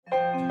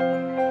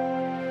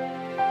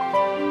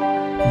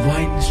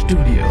Wine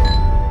Studio.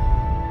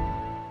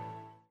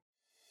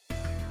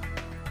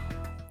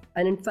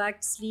 And in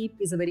fact, sleep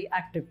is a very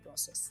active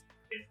process.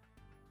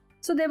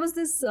 So there was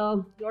this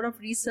lot of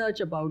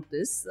research about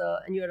this,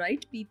 and you're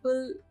right,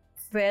 people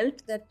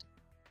felt that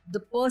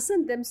the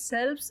person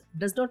themselves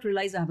does not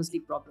realize I have a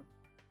sleep problem.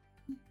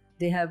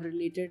 They have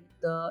related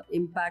the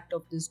impact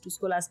of this to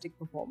scholastic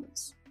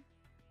performance.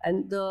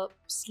 And the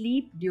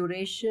sleep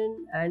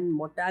duration and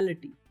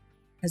mortality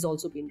has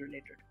also been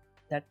related.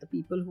 That the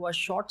people who are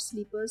short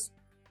sleepers,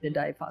 they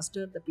die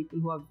faster. The people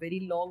who are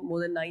very long, more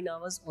than 9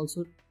 hours,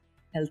 also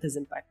health is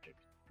impacted,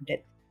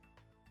 death.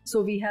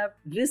 So we have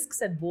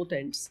risks at both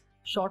ends,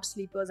 short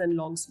sleepers and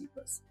long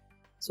sleepers.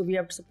 So we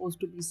are supposed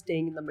to be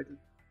staying in the middle.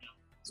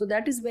 So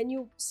that is when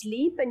you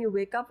sleep and you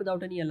wake up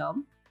without any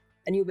alarm,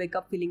 and you wake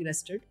up feeling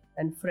rested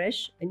and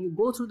fresh, and you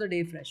go through the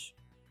day fresh.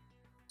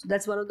 So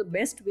that's one of the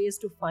best ways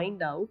to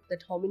find out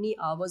that how many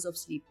hours of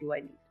sleep do I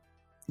need.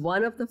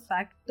 One of the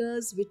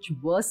factors which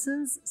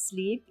worsens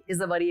sleep is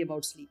the worry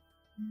about sleep.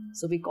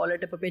 So we call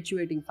it a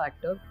perpetuating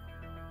factor.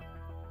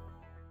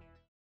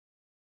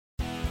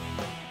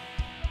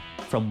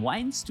 From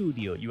Wine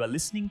Studio, you are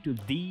listening to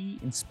The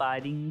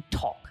Inspiring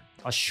Talk,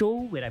 a show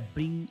where I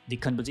bring the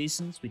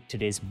conversations with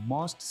today's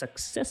most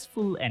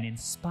successful and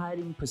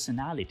inspiring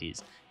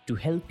personalities to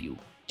help you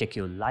take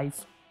your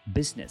life,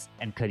 business,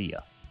 and career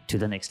to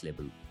the next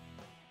level.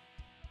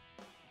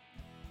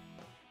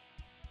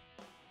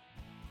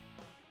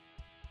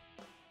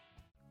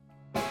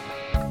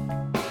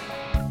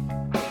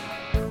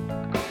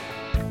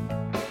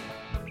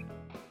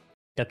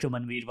 Dr.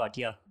 Manvir,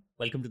 Bhatia,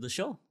 welcome to the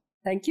show.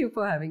 Thank you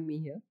for having me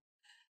here.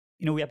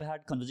 We have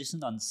had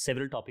conversations on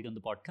several topics on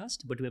the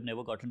podcast, but we have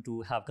never gotten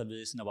to have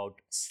conversation about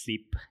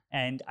sleep.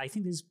 And I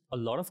think there's a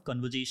lot of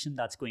conversation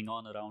that's going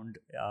on around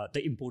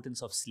the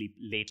importance of sleep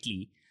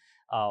lately.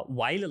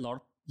 While a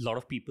lot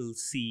of people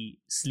see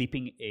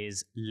sleeping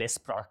is less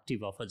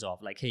productive of a job,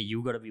 like, hey,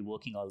 you got to be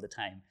working all the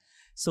time.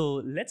 So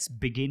let's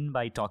begin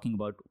by talking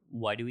about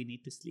why do we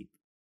need to sleep?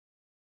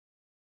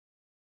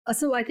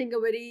 So I think a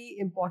very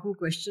important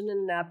question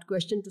and an apt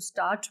question to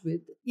start with.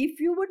 If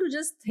you were to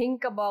just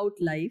think about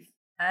life,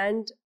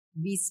 and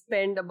we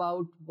spend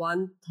about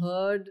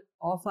 1/3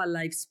 of our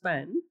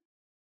lifespan,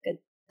 and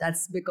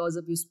that's because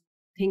of you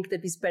think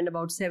that we spend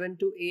about 7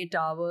 to 8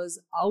 hours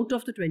out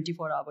of the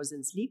 24 hours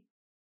in sleep.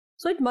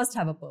 So it must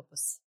have a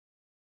purpose.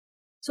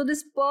 So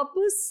this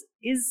purpose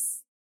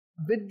is,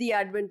 with the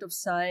advent of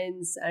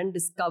science and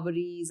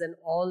discoveries and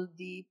all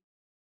the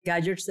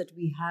gadgets that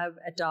we have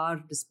at our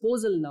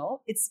disposal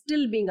now, it's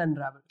still being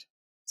unraveled.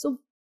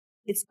 So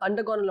it's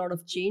undergone a lot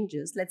of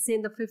changes. Let's say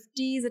in the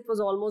 50s, it was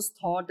almost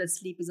thought that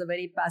sleep is a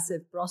very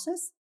passive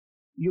process.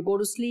 You go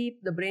to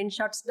sleep, the brain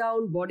shuts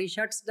down, body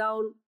shuts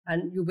down,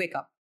 and you wake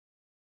up.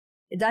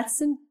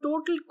 That's in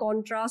total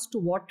contrast to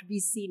what we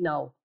see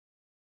now.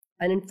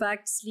 And in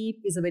fact,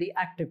 sleep is a very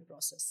active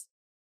process.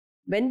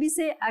 When we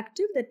say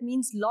active, that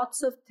means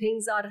lots of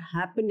things are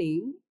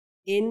happening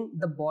in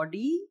the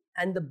body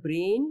and the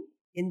brain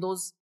in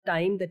those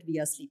time that we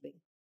are sleeping.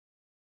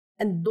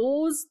 And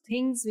those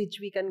things which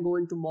we can go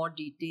into more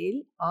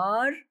detail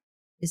are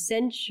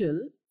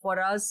essential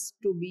for us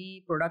to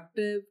be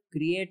productive,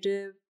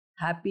 creative,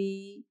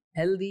 happy,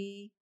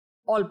 healthy,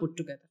 all put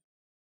together.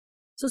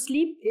 So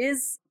sleep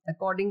is,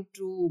 according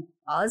to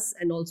us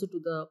and also to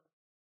the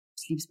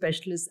sleep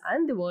specialists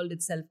and the world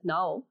itself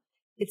now,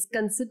 it's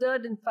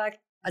considered, in fact,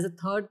 as a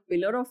third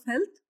pillar of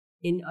health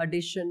in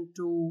addition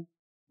to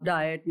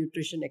diet,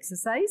 nutrition,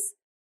 exercise.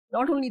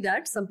 Not only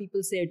that, some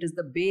people say it is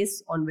the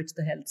base on which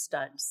the health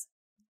stands.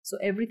 So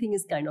everything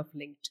is kind of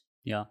linked.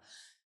 Yeah.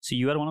 So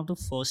you are one of the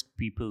first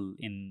people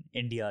in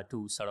India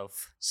to sort of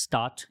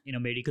start in a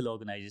medical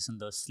organization,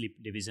 the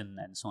sleep division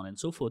and so on and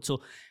so forth.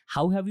 So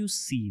how have you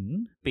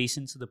seen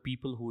patients, the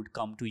people who would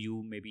come to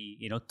you maybe,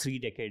 3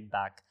 decades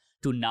back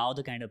to now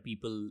the kind of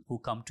people who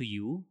come to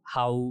you,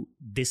 how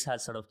this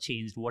has sort of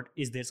changed? What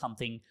is there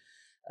something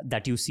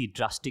that you see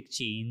drastic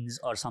change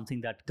or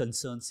something that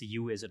concerns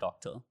you as a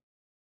doctor?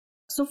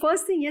 So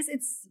first thing, yes,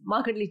 it's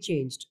markedly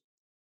changed.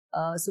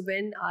 So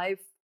when I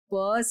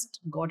first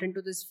got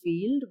into this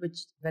field, which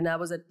when I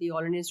was at the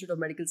All India Institute of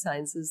Medical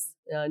Sciences,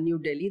 New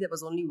Delhi, there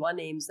was only one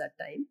AIMS that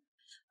time,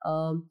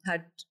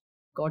 had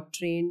got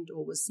trained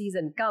overseas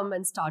and come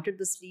and started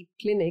the sleep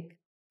clinic.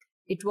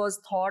 It was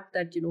thought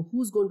that,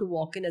 who's going to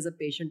walk in as a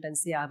patient and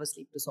say, I have a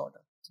sleep disorder.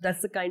 So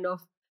that's the kind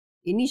of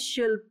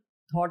initial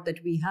thought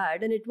that we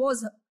had. And it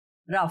was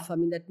rough. I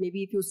mean, that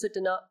maybe if you sit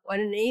in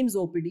an AIMS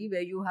OPD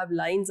where you have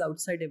lines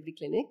outside every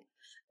clinic,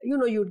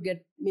 you'd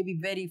get maybe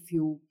very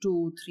few,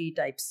 2, 3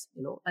 types,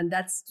 and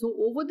that's so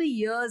over the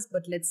years.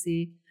 But let's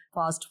say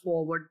fast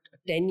forward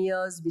 10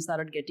 years, we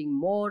started getting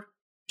more,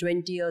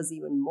 20 years,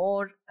 even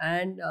more.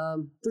 And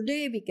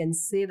today we can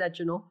say that,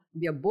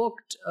 we are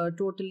booked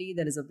totally.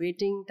 There is a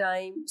waiting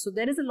time. So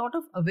there is a lot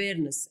of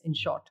awareness, in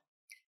short.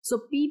 So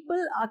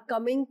people are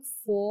coming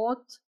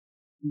forth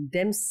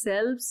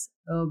themselves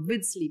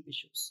with sleep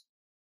issues.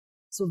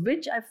 So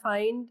which I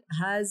find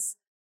has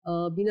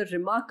been a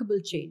remarkable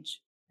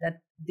change,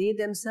 that they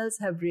themselves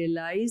have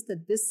realized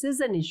that this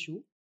is an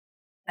issue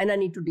and I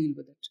need to deal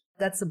with it.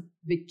 That's a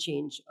big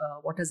change.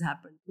 What has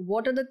happened?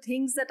 What are the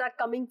things that are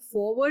coming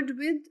forward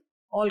with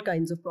all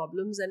kinds of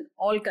problems and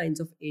all kinds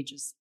of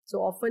ages? So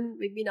often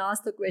we've been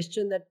asked the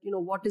question that,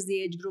 what is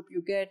the age group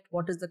you get?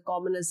 What is the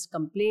commonest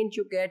complaint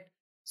you get?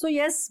 So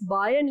yes,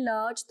 by and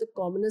large, the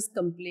commonest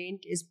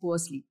complaint is poor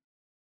sleep.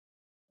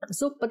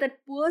 So, but that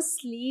poor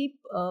sleep,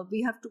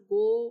 we have to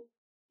go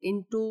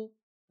into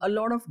a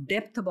lot of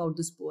depth about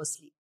this poor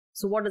sleep.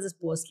 So what does this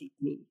poor sleep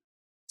mean?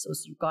 So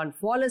you can't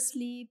fall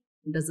asleep.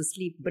 Does the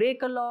sleep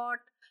break a lot?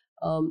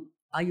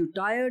 Are you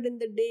tired in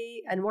the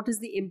day? And what is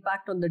the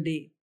impact on the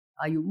day?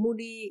 Are you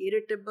moody,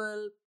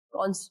 irritable,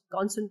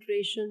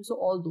 concentration? So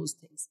all those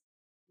things.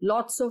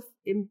 Lots of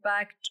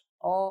impact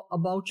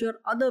about your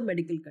other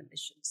medical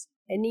conditions.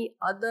 Any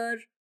other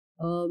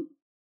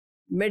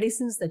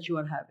medicines that you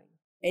are having.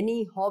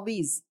 Any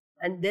hobbies.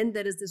 And then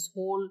there is this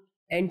whole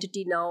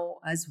entity now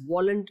as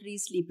voluntary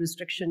sleep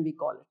restriction, we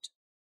call it.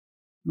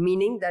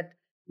 Meaning that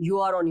you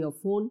are on your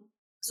phone.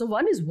 So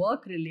one is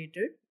work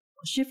related.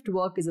 Shift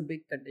work is a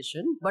big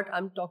condition, but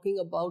I'm talking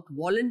about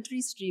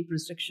voluntary sleep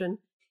restriction,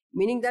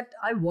 meaning that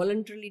I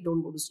voluntarily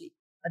don't go to sleep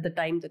at the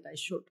time that I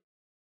should.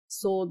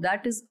 So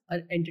that is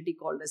an entity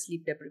called as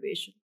sleep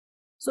deprivation.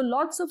 So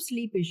lots of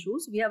sleep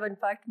issues. We have in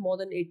fact more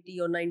than 80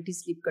 or 90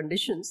 sleep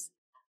conditions,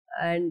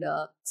 and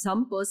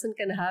some person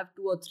can have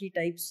 2 or 3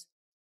 types.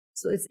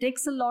 So it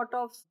takes a lot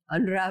of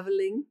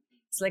unraveling.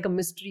 It's like a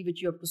mystery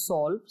which you have to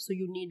solve. So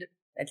you need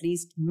at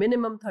least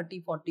minimum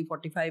 30, 40,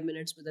 45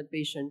 minutes with a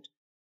patient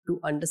to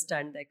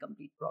understand their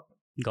complete problem.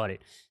 Got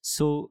it.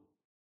 So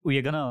we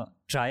are going to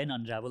try and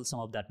unravel some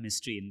of that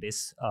mystery in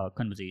this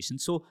conversation.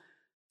 So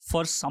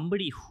for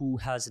somebody who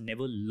has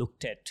never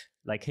looked at,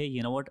 like, hey,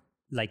 you know what,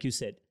 like you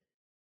said,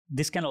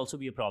 this can also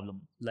be a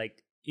problem.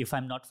 Like if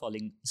I'm not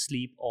falling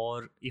asleep,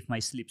 or if my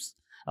sleep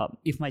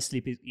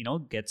is,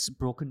 gets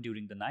broken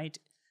during the night,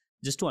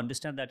 just to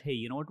understand that, hey,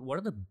 you know what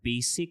are the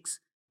basics,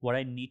 what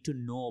I need to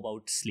know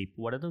about sleep?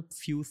 What are the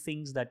few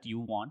things that you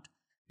want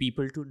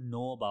people to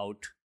know about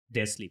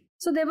their sleep?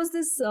 So there was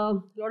this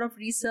lot of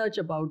research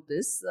about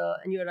this,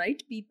 and you're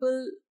right.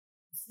 People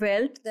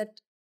felt that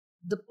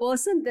the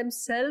person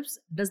themselves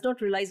does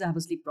not realize I have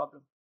a sleep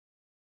problem.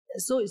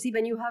 So you see,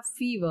 when you have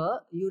fever,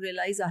 you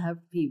realize I have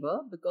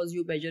fever because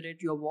you measure it,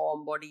 you're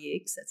warm, body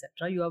aches,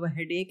 etc. You have a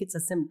headache, it's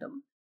a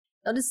symptom.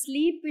 Now the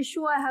sleep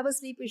issue, I have a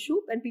sleep issue,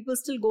 and people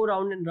still go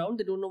round and round.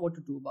 They don't know what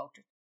to do about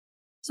it.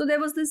 So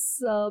there was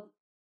this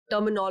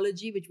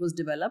terminology which was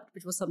developed,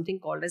 which was something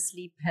called as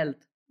sleep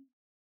health.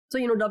 So,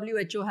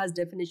 WHO has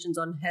definitions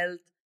on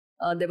health.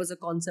 There was a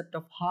concept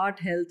of heart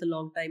health a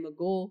long time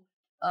ago,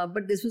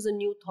 but this was a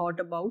new thought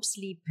about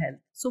sleep health.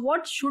 So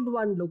what should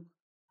one look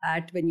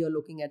at when you're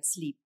looking at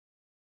sleep?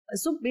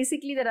 So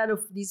basically, there are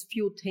these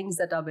few things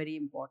that are very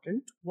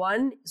important.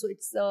 One, so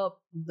it's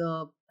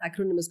the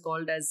acronym is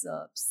called as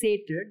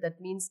SATED. That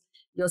means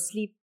your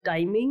sleep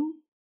timing,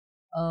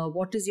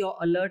 what is your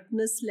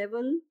alertness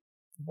level,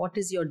 what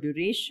is your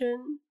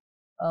duration,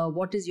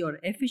 what is your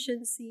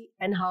efficiency,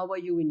 and how are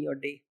you in your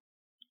day.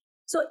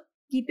 So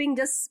keeping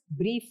just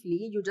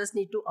briefly, you just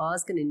need to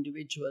ask an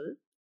individual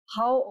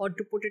how, or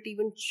to put it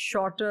even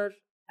shorter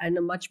and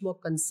a much more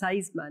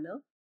concise manner,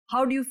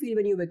 how do you feel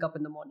when you wake up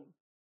in the morning?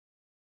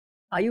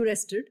 Are you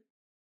rested?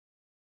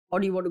 Or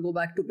do you want to go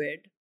back to bed?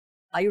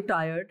 Are you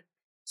tired?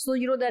 So,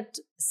 that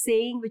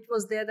saying which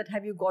was there, that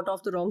have you got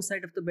off the wrong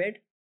side of the bed?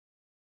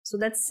 So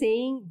that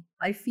saying,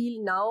 I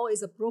feel now,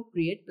 is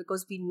appropriate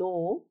because we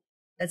know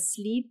that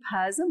sleep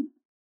has a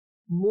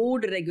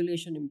mood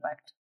regulation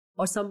impact.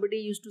 Or somebody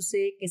used to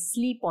say,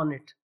 sleep on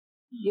it.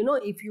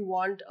 If you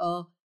want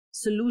a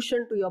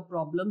solution to your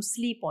problem,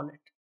 sleep on it.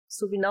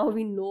 So we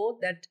know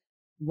that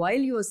while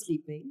you are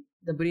sleeping,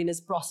 the brain is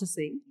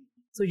processing,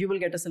 so you will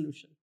get a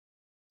solution.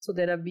 So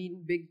there have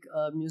been big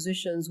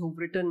musicians who've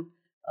written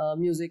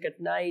music at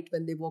night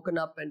when they've woken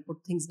up and put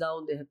things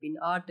down. There have been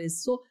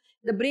artists. So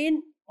the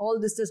brain, all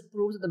this just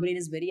proves that the brain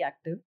is very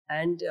active,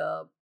 and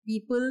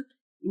people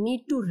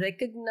need to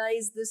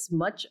recognize this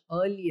much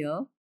earlier,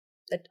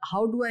 that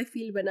how do I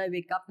feel when I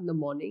wake up in the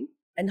morning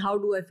and how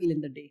do I feel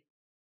in the day?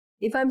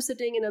 If I'm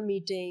sitting in a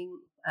meeting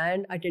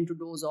and I tend to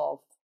doze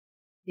off,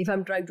 if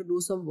I'm trying to do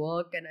some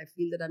work and I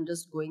feel that I'm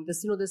just going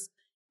this, this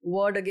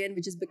word again,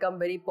 which has become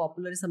very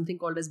popular, is something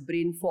called as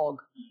brain fog.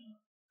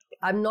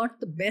 I'm not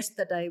the best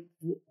that I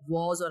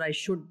was or I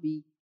should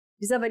be.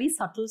 These are very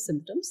subtle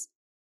symptoms.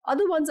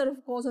 Other ones are,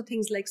 of course,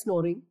 things like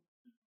snoring.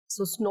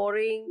 So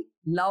snoring,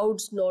 loud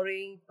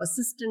snoring,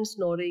 persistent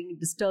snoring,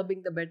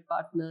 disturbing the bed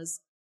partners,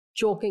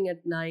 choking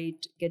at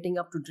night, getting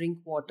up to drink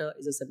water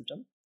is a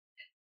symptom.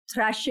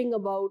 Thrashing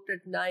about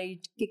at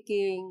night,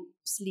 kicking,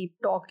 sleep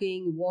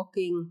talking,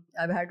 walking.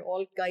 I've had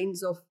all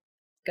kinds of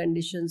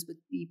conditions with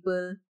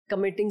people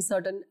committing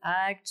certain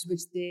acts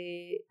which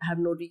they have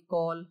no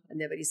recall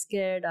and they're very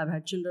scared. I've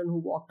had children who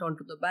walked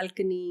onto the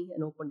balcony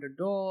and opened a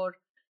door.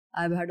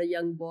 I've had a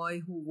young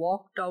boy who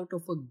walked out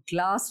of a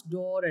glass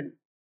door and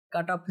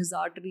cut up his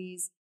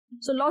arteries.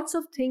 So lots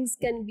of things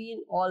can be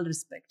in all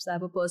respects. I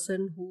have a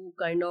person who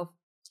kind of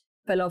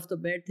fell off the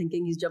bed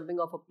thinking he's jumping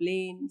off a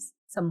plane.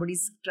 Somebody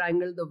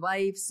strangled the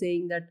wife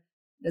saying that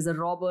there's a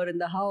robber in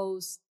the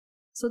house.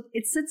 So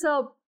it's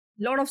a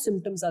lot of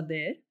symptoms are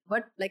there.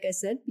 But like I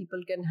said,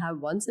 people can have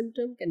one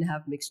symptom, can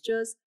have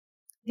mixtures.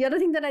 The other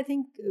thing that I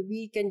think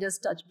we can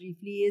just touch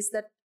briefly is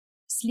that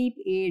sleep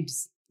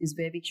aids is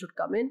where we should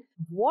come in.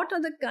 What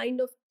are the kind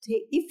of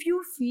things, if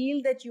you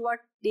feel that you are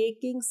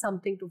taking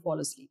something to fall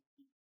asleep,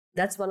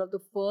 that's one of the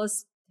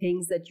first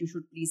things that you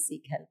should please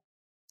seek help.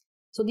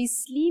 So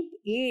these sleep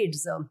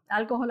aids,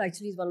 alcohol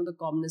actually is one of the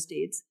commonest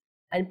aids.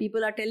 And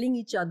people are telling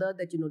each other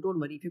that, don't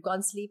worry, if you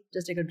can't sleep,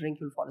 just take a drink,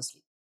 you'll fall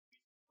asleep.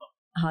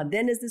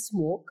 Then is the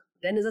smoke,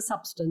 then is a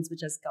substance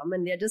which has come,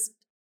 and they're just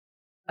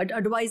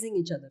advising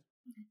each other.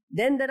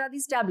 Then there are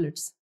these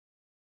tablets.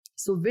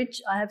 So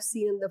which I have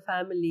seen in the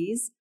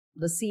families,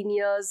 the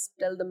seniors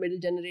tell the middle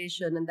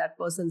generation, and that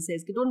person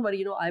says, don't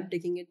worry, I'm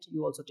taking it,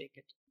 you also take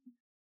it.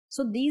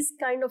 So these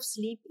kind of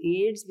sleep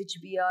aids which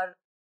we are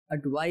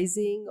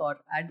advising or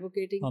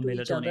advocating or to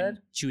melatonin, each other.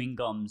 Chewing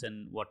gums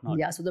and whatnot.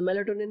 Yeah, so the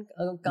melatonin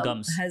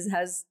Gums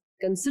has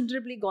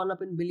considerably gone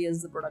up in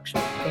billions, the production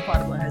the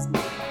pharma has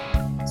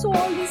made. So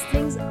all these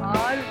things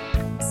are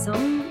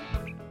some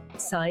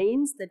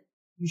signs that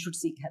you should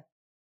seek help.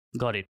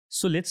 Got it.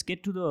 So let's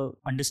get to the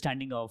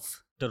understanding of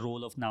the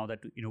role of, now that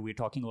we're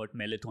talking about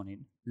melatonin,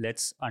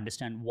 let's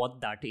understand what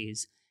that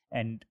is,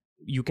 and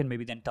you can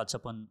maybe then touch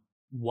upon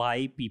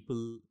why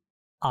people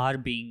are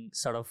being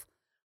sort of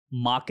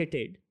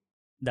marketed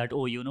that,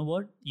 oh, you know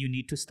what, you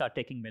need to start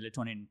taking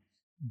melatonin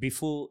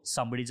before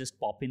somebody just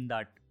pop in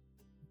that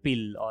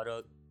pill or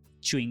a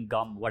chewing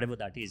gum, whatever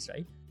that is,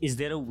 right? Is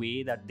there a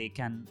way that they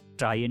can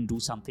try and do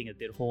something at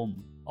their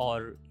home,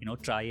 or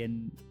try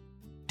and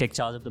take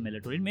charge of the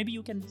melatonin? Maybe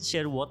you can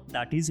share what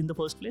that is in the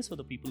first place for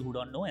the people who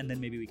don't know, and then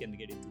maybe we can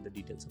get into the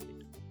details of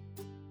it.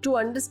 To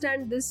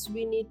understand this,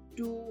 we need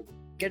to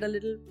get a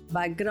little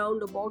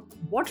background about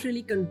what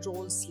really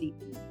controls sleep.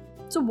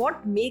 So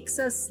what makes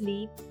us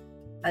sleep,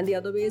 and the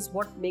other way is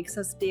what makes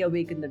us stay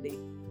awake in the day.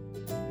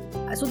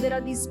 So there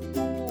are these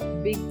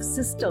two big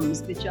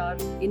systems which are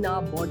in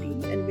our body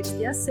and which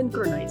they are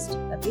synchronized.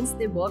 That means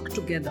they work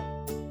together.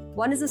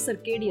 One is a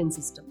circadian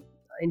system.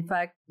 In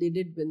fact, they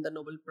did win the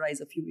Nobel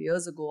Prize a few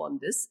years ago on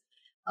this.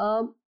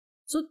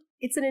 So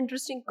it's an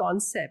interesting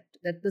concept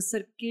that the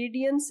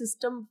circadian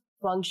system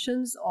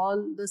functions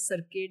on the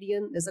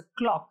circadian, there's a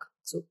clock.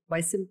 So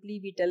by simply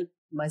we tell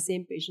my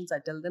same patients, I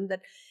tell them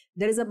that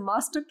there is a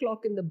master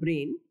clock in the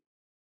brain,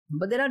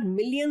 but there are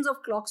millions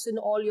of clocks in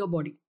all your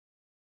body.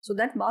 So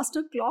that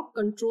master clock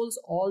controls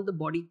all the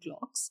body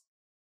clocks.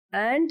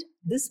 And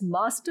this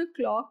master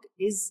clock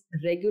is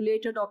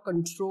regulated or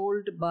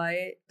controlled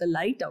by the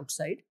light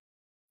outside.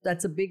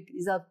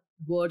 These are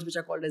words which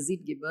are called as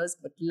Zeitgebers,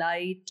 but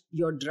light,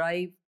 your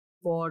drive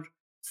for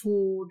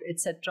food,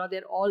 etc.,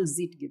 they're all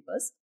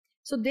Zeitgebers.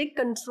 So they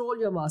control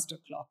your master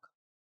clock.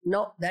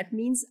 Now, that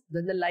means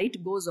when the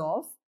light goes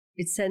off,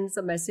 it sends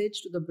a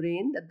message to the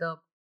brain that the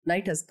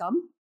night has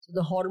come. So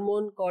the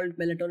hormone called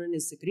melatonin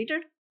is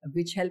secreted,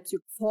 which helps you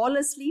fall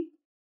asleep.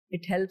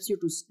 It helps you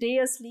to stay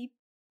asleep.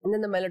 And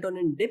then the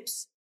melatonin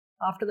dips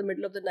after the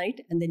middle of the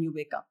night, and then you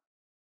wake up.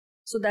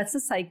 So that's the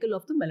cycle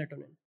of the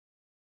melatonin.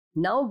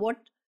 Now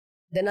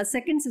then a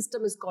second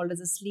system is called as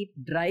a sleep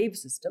drive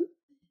system.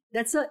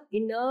 That's an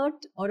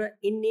inert or an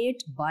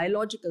innate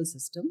biological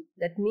system.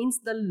 That means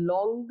the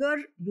longer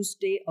you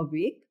stay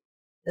awake,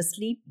 the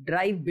sleep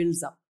drive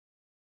builds up.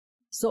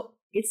 So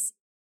it's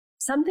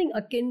something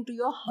akin to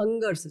your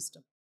hunger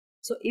system.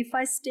 So if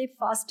I stay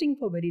fasting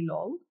for very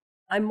long,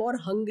 I'm more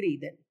hungry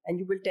then, and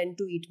you will tend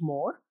to eat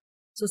more.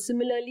 So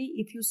similarly,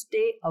 if you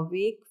stay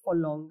awake for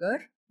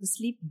longer, the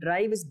sleep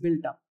drive is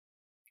built up.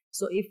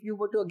 So if you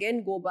were to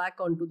again go back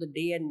onto the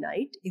day and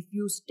night, if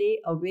you stay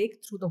awake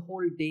through the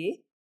whole day,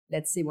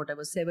 let's say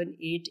whatever 7,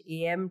 8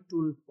 a.m.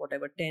 to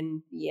whatever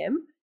 10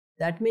 p.m.,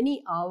 that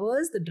many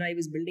hours, the drive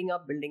is building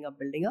up,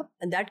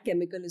 and that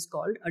chemical is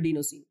called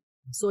adenosine.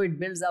 So it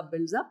builds up.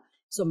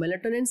 So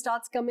melatonin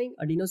starts coming,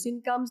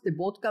 adenosine comes, they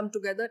both come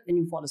together and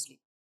you fall asleep.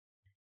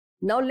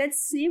 Now let's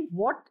see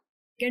what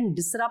can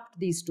disrupt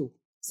these two.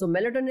 So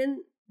melatonin,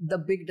 the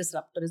big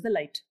disruptor is the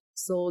light.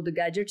 So the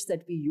gadgets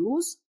that we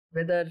use,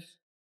 whether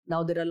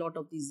now there are a lot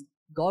of these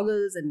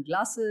goggles and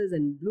glasses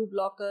and blue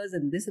blockers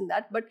and this and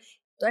that, but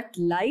that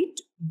light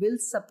will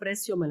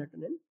suppress your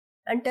melatonin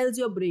and tells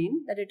your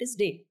brain that it is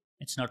day.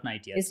 It's not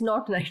night yet. It's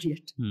not night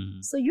yet.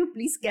 So you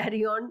please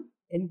carry on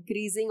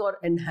increasing or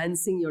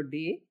enhancing your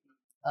day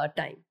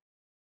time.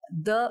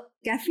 The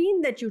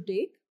caffeine that you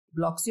take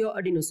blocks your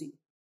adenosine.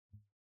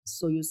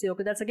 So you say,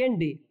 okay, that's again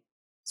day.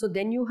 So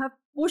then you have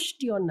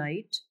pushed your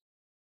night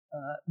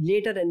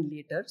later and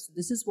later. So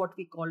this is what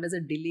we call as a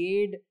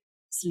delayed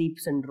sleep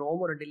syndrome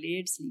or a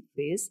delayed sleep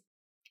phase.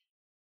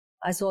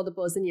 I saw the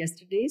person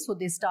yesterday. So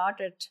they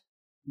start at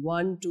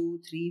 1, 2,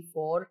 3,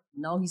 4.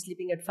 Now he's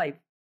sleeping at 5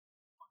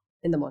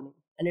 in the morning.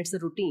 And it's a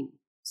routine.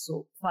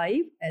 So 5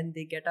 and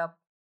they get up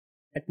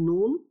at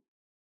noon.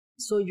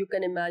 So you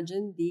can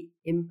imagine the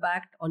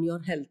impact on your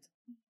health.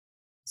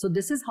 So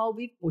this is how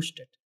we pushed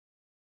it.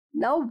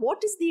 Now,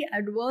 what is the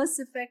adverse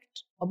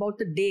effect about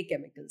the day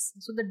chemicals?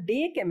 So the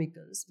day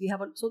chemicals,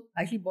 so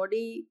actually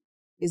body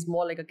is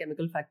more like a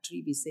chemical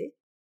factory, we say,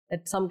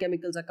 that some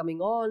chemicals are coming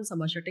on,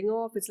 some are shutting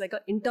off. It's like an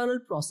internal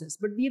process,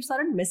 but we've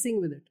started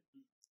messing with it.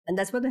 And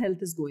that's where the health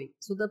is going.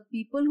 So the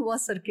people who are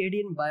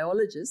circadian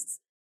biologists,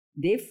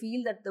 they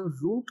feel that the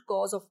root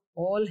cause of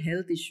all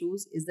health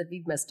issues is that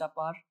we've messed up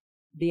our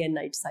day and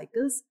night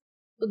cycles.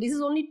 So this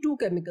is only two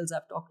chemicals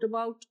I've talked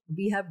about.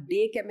 We have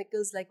day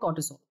chemicals like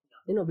cortisol,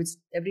 which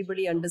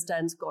everybody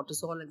understands,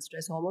 cortisol and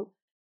stress hormone.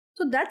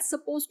 So that's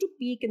supposed to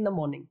peak in the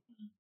morning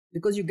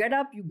because you get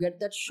up, you get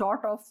that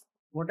shot of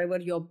whatever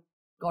your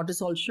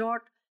cortisol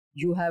shot,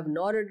 you have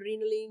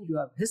noradrenaline, you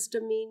have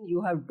histamine,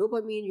 you have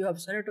dopamine, you have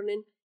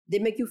serotonin. They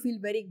make you feel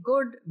very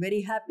good,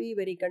 very happy,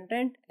 very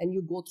content, and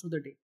you go through the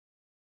day.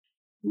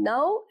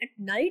 Now, at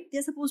night,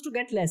 they're supposed to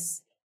get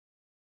less.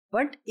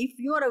 But if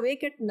you are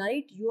awake at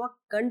night, you are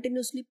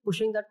continuously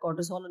pushing that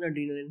cortisol and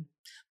adrenaline.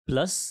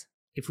 Plus,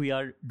 if we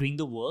are doing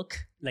the work,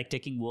 like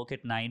taking work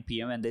at 9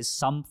 p.m. and there's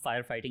some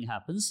firefighting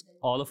happens,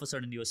 all of a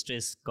sudden your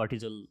stress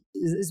cortisol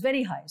is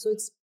very high. So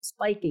it's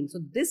spiking. So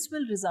this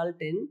will result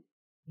in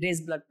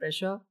raised blood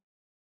pressure,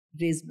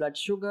 raised blood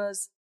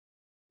sugars,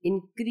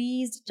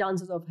 increased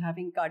chances of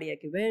having cardiac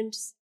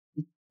events.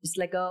 It's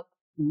like a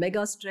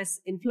mega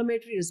stress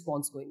inflammatory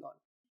response going on.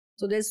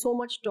 So there's so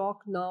much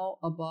talk now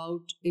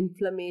about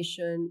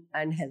inflammation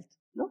and health.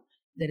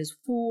 There is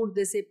food.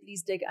 They say,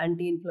 please take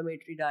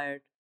anti-inflammatory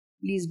diet.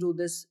 Please do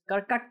this,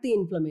 cut the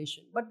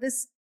inflammation. But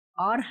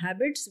our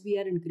habits, we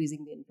are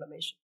increasing the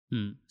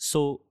inflammation.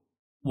 So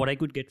what I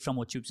could get from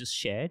what you've just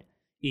shared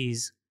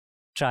is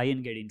try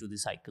and get into the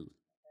cycle.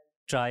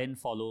 Try and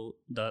follow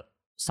the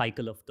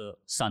cycle of the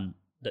sun.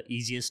 The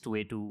easiest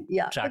way to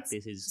track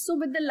this is... So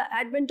with the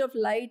advent of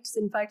lights,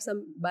 in fact,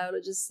 some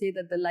biologists say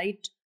that the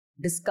light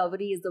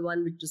discovery is the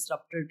one which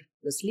disrupted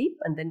the sleep,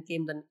 and then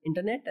came the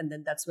internet, and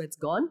then that's where it's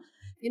gone.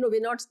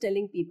 We're not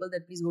telling people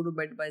that please go to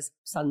bed by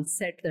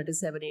sunset, that is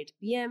 7, 8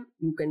 p.m.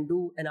 You can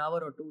do an hour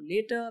or two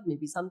later,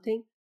 maybe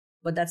something,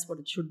 but that's what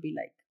it should be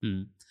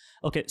like.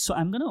 Okay, so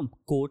I'm going to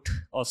quote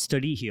a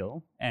study here,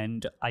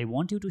 and I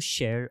want you to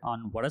share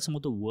on what are some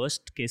of the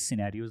worst case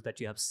scenarios that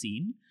you have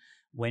seen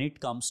when it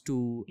comes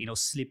to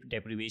sleep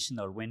deprivation,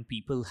 or when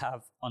people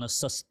have on a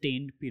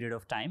sustained period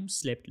of time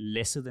slept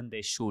lesser than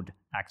they should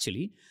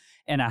actually.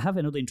 And I have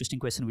another interesting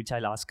question which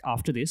I'll ask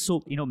after this.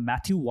 So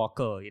Matthew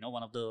Walker,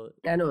 one of the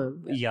I know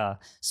him. Yeah.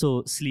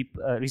 So sleep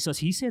research,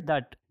 he said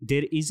that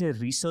there is a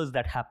research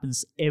that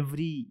happens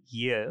every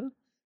year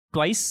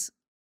twice,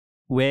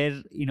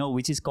 where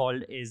which is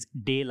called is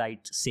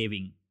daylight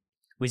saving,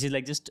 which is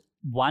like just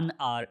 1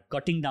 hour,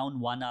 cutting down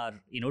 1 hour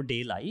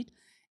daylight.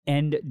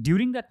 And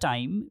during that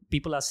time,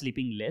 people are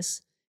sleeping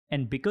less.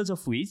 And because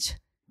of which,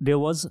 there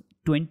was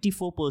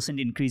 24%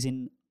 increase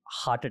in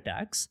heart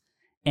attacks.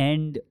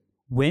 And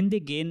when they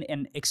gain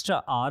an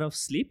extra hour of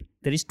sleep,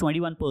 there is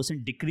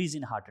 21% decrease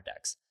in heart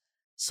attacks.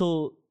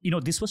 So,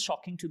 this was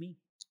shocking to me.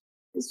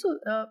 So,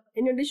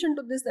 in addition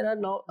to this, there are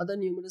now other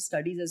numerous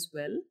studies as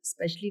well.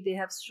 Especially, they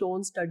have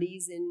shown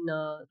studies in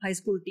high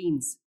school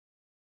teens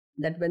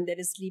that when there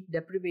is sleep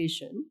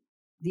deprivation,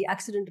 the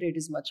accident rate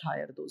is much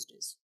higher those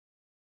days.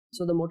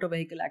 So the motor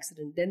vehicle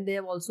accident. Then they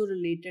have also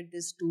related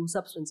this to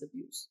substance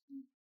abuse.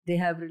 They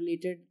have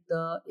related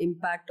the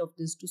impact of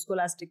this to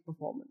scholastic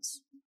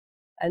performance.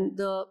 And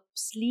the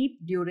sleep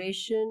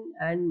duration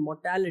and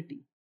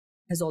mortality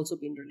has also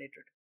been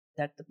related.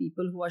 That the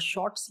people who are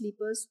short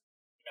sleepers,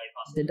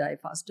 they die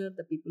faster.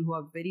 The people who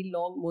are very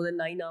long, more than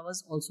 9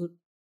 hours, also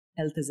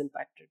health is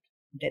impacted,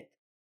 death.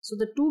 So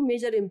the two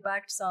major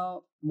impacts are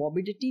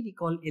morbidity, we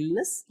call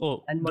illness,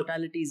 and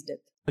mortality is death.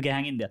 Okay,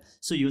 hang in there.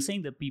 So you're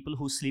saying the people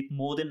who sleep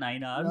more than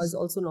 9 hours is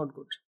also not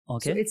good.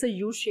 Okay. So it's a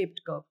U-shaped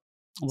curve.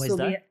 Why is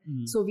that?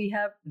 So we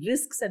have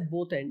risks at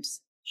both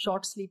ends,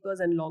 short sleepers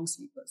and long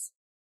sleepers.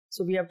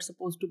 So we are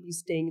supposed to be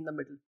staying in the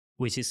middle.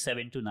 Which is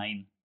 7 to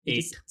 9, 8.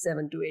 Which is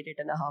 7 to 8,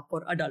 8.5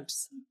 for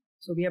adults.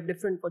 So we have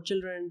different for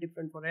children,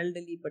 different for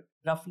elderly, but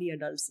roughly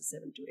adults is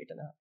 7 to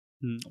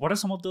 8.5. What are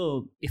some of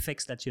the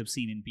effects that you have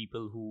seen in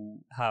people who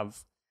have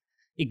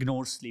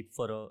ignored sleep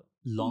for a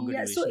longer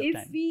duration of time? So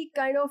if we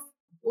kind of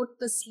put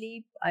the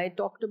sleep, I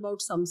talked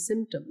about some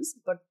symptoms,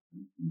 but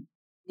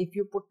if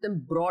you put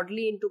them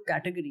broadly into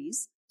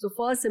categories, so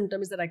first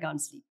symptom is that I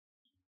can't sleep.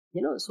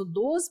 So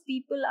those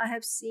people I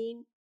have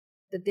seen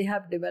that they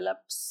have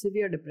developed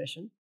severe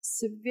depression,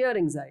 severe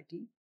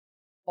anxiety,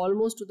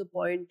 almost to the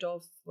point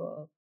of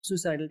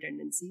suicidal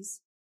tendencies.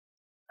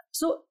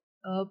 So,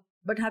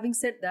 but having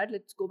said that,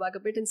 let's go back a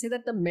bit and say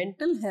that the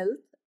mental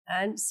health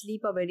and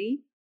sleep are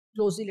very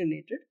closely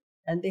related,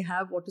 and they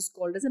have what is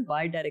called as a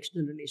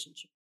bidirectional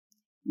relationship.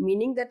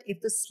 Meaning that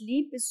if the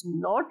sleep is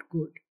not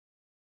good,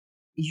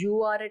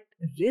 you are at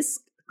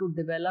risk to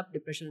develop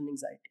depression and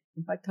anxiety.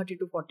 In fact, 30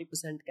 to 40%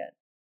 can.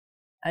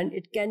 And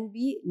it can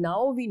be,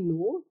 now we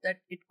know that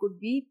it could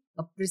be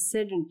a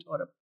precedent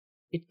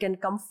it can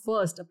come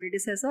first, a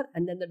predecessor,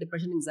 and then the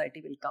depression and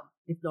anxiety will come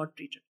if not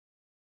treated.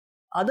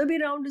 Other way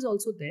around is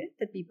also there,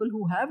 that people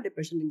who have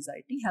depression and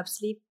anxiety have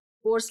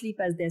poor sleep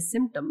as their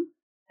symptom,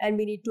 and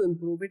we need to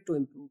improve it to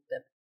improve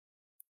them.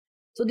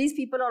 So these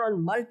people are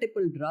on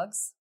multiple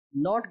drugs,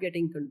 not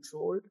getting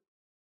controlled,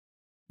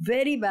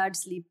 very bad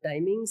sleep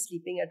timing,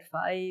 sleeping at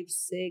 5,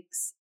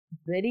 6,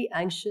 very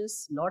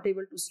anxious, not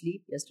able to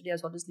sleep. Yesterday I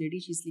saw this lady,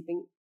 she's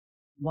sleeping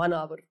 1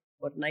 hour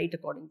per night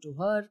according to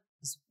her.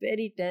 It's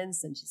very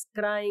tense and she's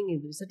crying.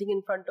 If you're sitting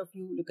in front of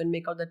you, you can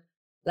make out that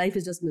life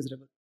is just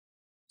miserable.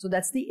 So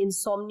that's the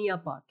insomnia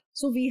part.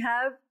 So we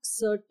have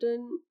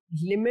certain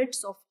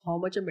limits of how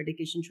much a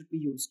medication should be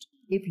used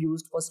if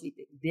used for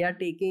sleeping. They are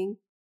taking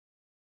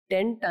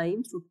 10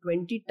 times to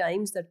 20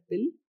 times that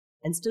pill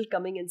and still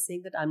coming and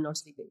saying that I'm not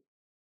sleeping.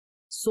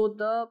 So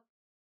the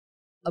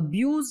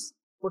abuse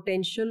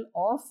potential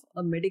of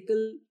a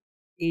medical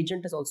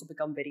agent has also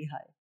become very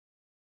high.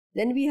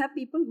 Then we have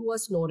people who are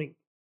snoring.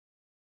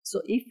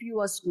 So if you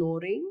are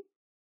snoring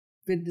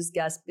with this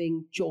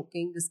gasping,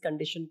 choking, this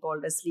condition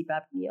called as sleep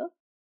apnea,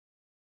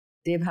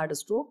 they've had a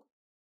stroke,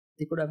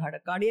 they could have had a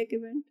cardiac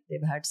event,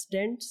 they've had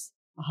stents,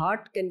 a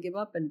heart can give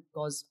up and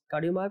cause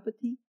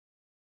cardiomyopathy.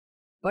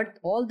 But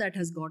all that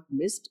has got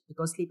missed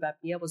because sleep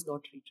apnea was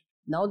not treated.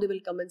 Now they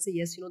will come and say,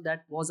 yes,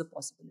 that was a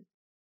possibility.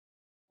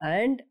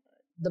 And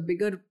the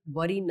bigger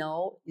worry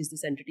now is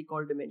this entity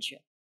called dementia.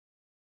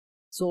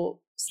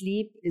 So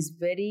sleep is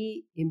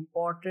very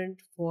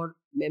important for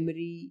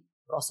memory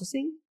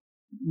processing,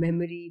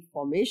 memory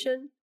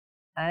formation,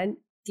 and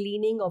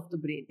cleaning of the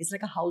brain. It's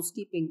like a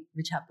housekeeping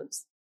which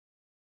happens.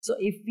 So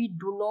if we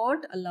do not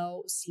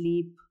allow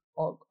sleep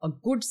or a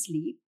good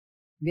sleep,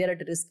 we are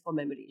at risk for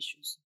memory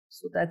issues.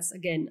 So that's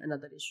again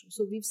another issue.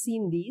 So we've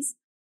seen these.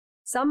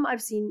 Some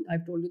I've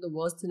told you the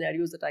worst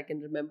scenarios that I can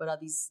remember are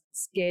these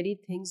scary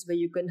things where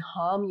you can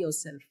harm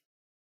yourself.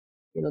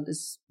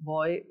 This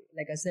boy,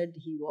 like I said,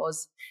 he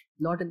was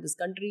not in this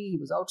country. He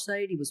was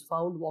outside. He was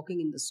found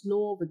walking in the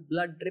snow with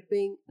blood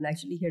dripping. And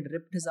actually he had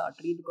ripped his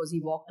artery because he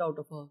walked out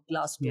of a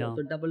glass door,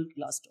 the double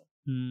glass door.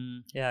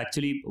 Yeah,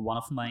 actually one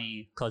of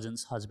my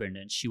cousin's husband,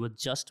 and she was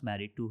just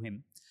married to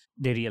him.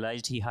 They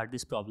realized he had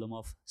this problem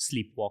of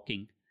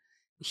sleepwalking.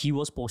 He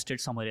was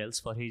posted somewhere else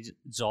for his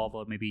job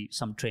or maybe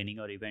some training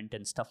or event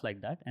and stuff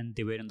like that. And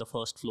they were on the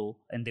first floor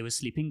and they were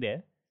sleeping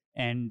there.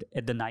 And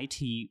at the night,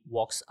 he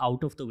walks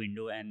out of the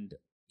window and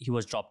he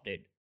was dropped dead.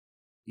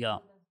 Yeah.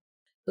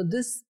 So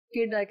this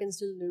kid, I can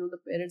still, the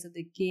parents that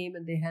they came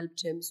and they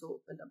helped him.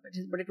 So,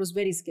 but it was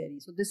very scary.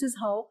 So this is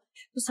how,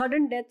 so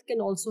sudden death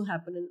can also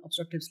happen in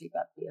obstructive sleep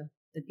apnea.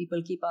 That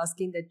people keep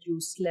asking that you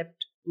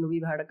slept.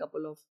 We've had a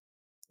couple of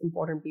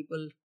important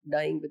people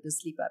dying with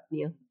this sleep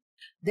apnea.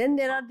 Then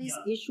there are these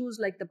issues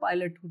like the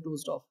pilot who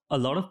dozed off. A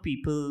lot of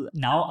people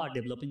now are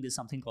developing this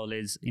something called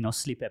as,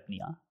 sleep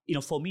apnea.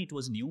 For me, it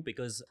was new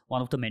because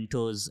one of the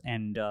mentors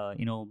and,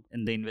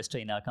 and the investor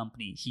in our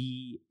company,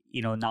 he,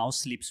 now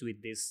sleeps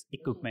with this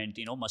equipment,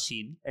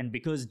 machine. And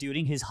because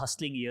during his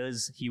hustling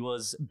years, he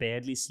was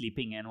barely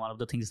sleeping. And one of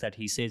the things that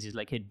he says is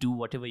like, hey, do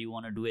whatever you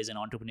want to do as an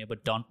entrepreneur,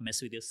 but don't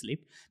mess with your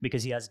sleep,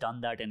 because he has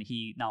done that. And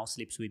he now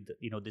sleeps with,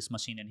 this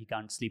machine and he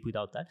can't sleep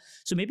without that.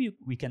 So maybe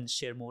we can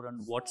share more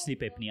on what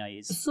sleep apnea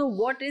is. So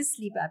what is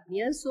sleep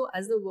apnea? So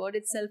as the word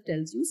itself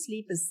tells you,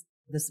 sleep is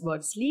this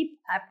word. Sleep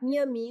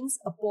apnea means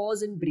a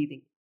pause in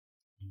breathing.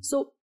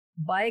 So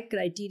by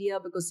criteria,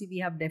 because see, we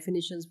have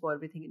definitions for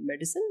everything in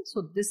medicine.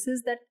 So this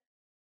is that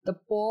the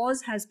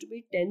pause has to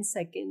be 10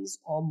 seconds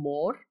or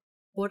more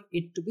for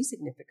it to be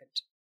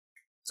significant.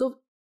 So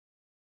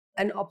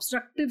an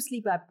obstructive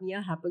sleep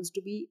apnea happens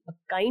to be a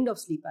kind of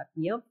sleep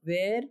apnea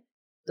where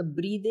the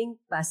breathing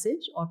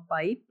passage or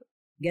pipe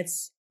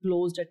gets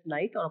closed at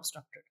night or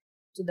obstructed.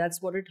 So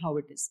that's how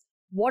it is.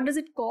 What does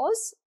it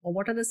cause or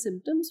what are the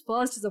symptoms?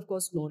 First is of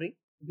course snoring,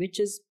 which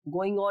is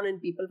going on in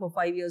people for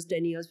 5 years,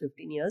 10 years,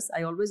 15 years.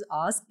 I always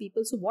ask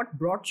people, so what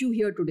brought you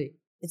here today?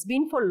 It's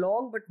been for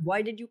long, but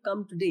why did you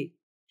come today?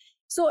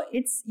 So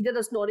it's either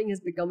the snoring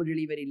has become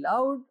really very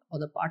loud, or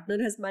the partner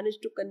has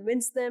managed to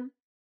convince them,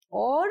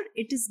 or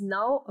it is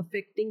now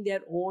affecting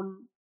their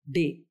own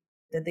day.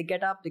 That they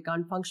get up, they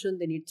can't function,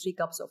 they need 3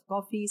 cups of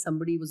coffee.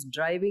 Somebody was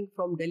driving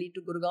from Delhi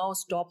to Gurgaon,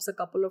 stops a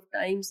couple of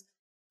times,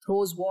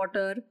 throws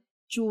water,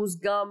 chews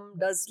gum,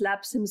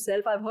 slaps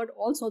himself. I've heard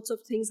all sorts of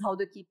things, how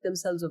they keep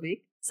themselves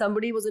awake.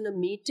 Somebody was in a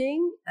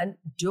meeting and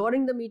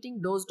during the meeting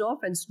dozed off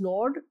and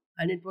snored.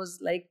 And it was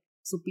like,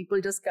 so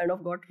people just kind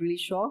of got really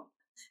shocked.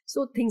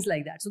 So things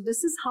like that. So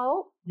this is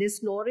how they're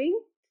snoring.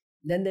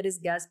 Then there is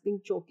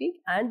gasping, choking,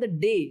 and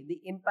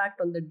the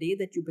impact on the day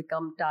that you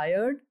become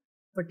tired,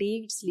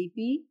 fatigued,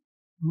 sleepy,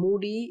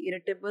 moody,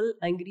 irritable,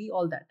 angry,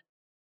 all that.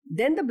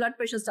 Then the blood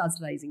pressure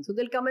starts rising. So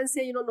they'll come and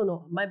say,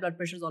 no, my blood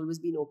pressure has always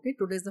been okay.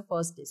 Today's the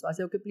first day. So I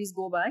say, okay, please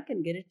go back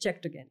and get it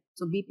checked again.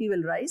 So BP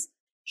will rise,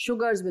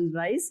 sugars will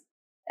rise,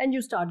 and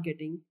you start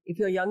getting, if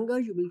you're younger,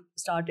 you will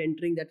start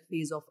entering that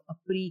phase of a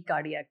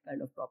pre-cardiac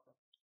kind of problem.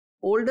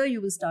 Older, you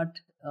will start,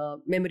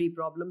 memory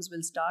problems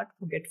will start,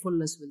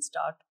 forgetfulness will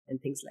start, and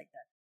things like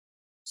that.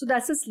 So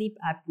that's a sleep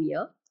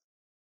apnea.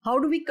 How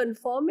do we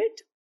confirm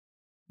it?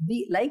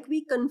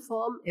 We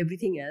confirm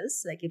everything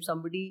else. Like if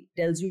somebody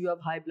tells you have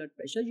high blood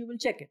pressure, you will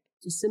check it.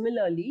 So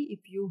similarly,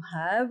 if you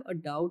have a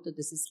doubt that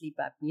this is sleep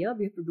apnea,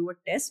 we have to do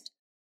a test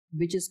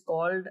which is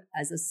called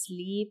as a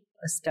sleep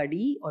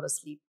study or a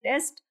sleep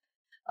test.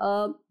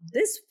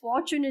 This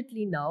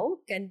fortunately now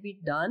can be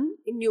done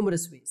in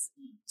numerous ways.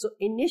 So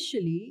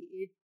initially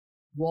it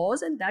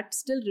was, and that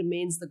still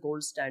remains the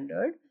gold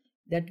standard,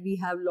 that we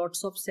have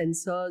lots of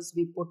sensors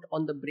we put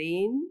on the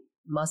brain,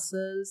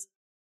 muscles,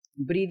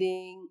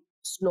 breathing,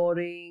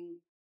 snoring,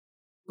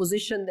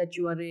 position that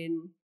you are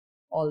in,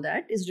 all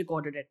that is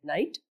recorded at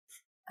night.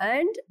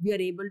 And we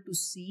are able to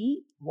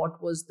see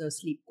what was the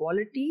sleep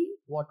quality,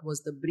 what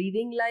was the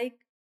breathing like,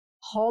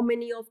 how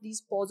many of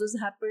these pauses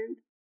happened,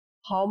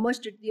 how much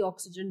did the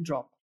oxygen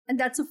drop. And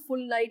that's a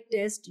full night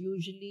test,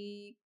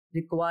 usually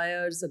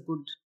requires a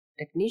good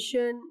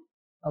technician,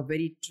 a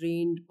very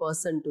trained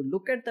person to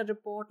look at the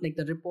report. Like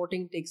the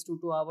reporting takes 2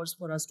 hours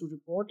for us to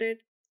report it.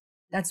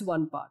 That's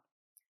one part.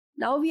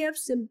 Now we have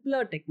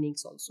simpler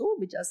techniques also,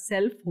 which are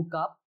self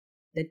hookup,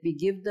 that we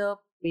give the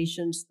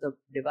patients the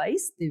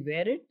device, they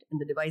wear it,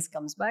 and the device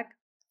comes back.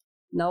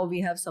 Now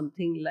we have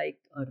something like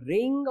a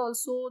ring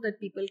also that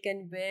people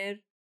can wear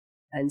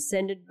and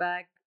send it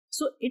back.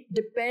 So it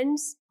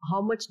depends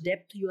how much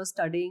depth you are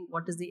studying,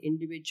 what is the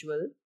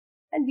individual,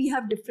 and we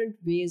have different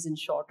ways in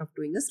short of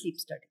doing a sleep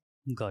study.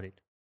 Got it.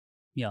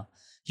 Yeah.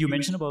 You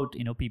mentioned about,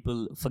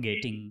 people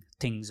forgetting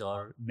things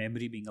or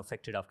memory being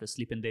affected after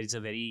sleep. And there is a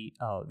very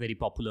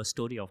popular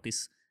story of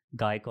this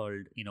guy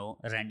called,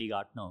 Randy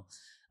Gartner.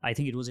 I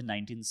think it was in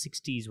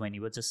 1960s when he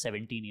was just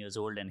 17 years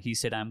old. And he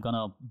said, I'm going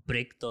to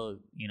break the,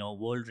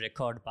 world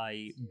record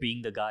by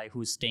being the guy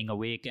who's staying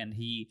awake. And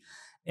he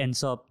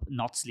ends up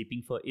not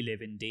sleeping for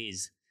 11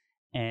 days.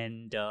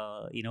 And,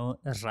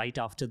 right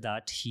after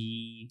that,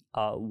 he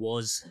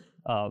was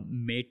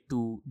made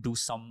to do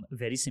some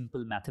very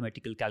simple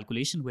mathematical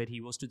calculation where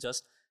he was to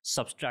just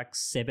subtract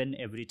 7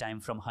 every time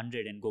from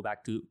 100 and go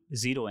back to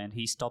 0. And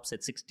he stops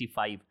at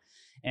 65.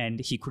 And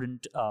he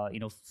couldn't,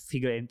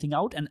 figure anything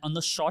out. And on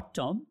the short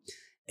term,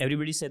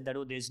 everybody said that,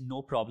 there's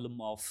no problem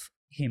of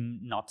him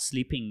not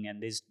sleeping.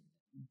 And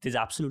there's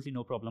absolutely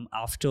no problem.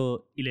 After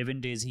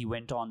 11 days, he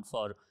went on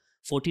for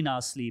 14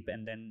 hours sleep,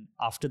 and then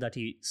after that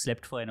he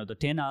slept for another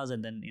 10 hours,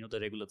 and then the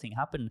regular thing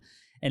happened.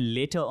 And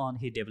later on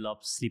he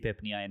developed sleep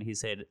apnea, and he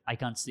said, I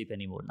can't sleep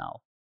anymore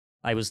now.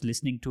 I was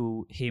listening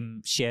to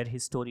him share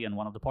his story on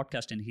one of the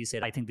podcasts, and he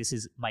said, I think this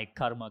is my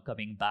karma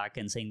coming back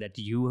and saying that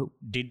you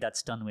did that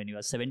stunt when you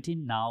were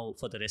 17, now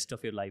for the rest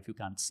of your life you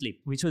can't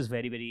sleep, which was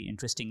very, very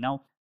interesting.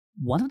 Now,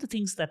 one of the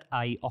things that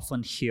I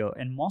often hear,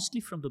 and mostly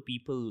from the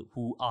people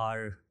who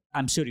are,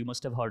 I'm sure you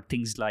must have heard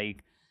things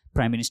like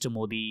Prime Minister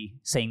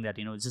Modi saying that,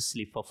 just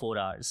sleep for 4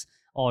 hours,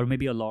 or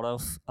maybe a lot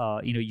of,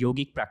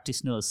 yogic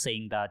practitioners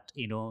saying that,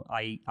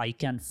 I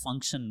can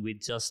function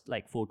with just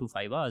like 4 to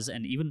 5 hours.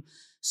 And even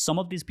some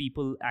of these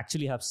people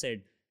actually have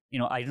said,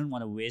 I don't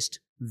want to waste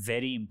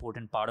very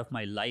important part of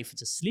my life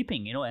just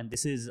sleeping, and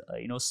this is,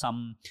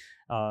 some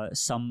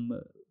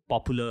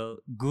popular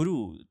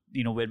guru,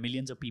 where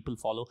millions of people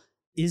follow.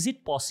 Is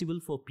it possible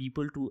for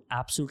people to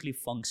absolutely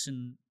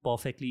function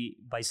perfectly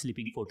by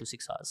sleeping 4 to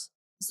 6 hours?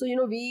 So,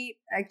 we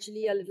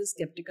actually are a little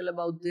skeptical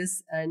about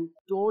this and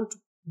don't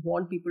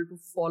want people to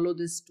follow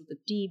this to the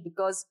T,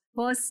 because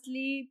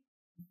firstly,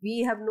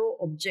 we have no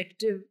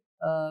objective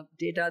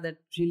data that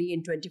really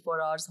in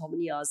 24 hours, how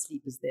many hours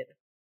sleep is there.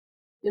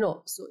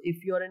 So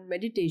if you're in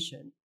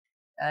meditation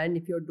and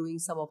if you're doing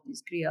some of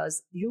these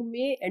kriyas, you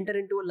may enter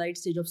into a light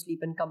stage of sleep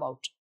and come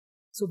out.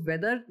 So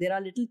whether there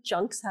are little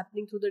chunks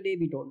happening through the day,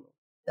 we don't know.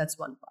 That's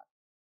one part.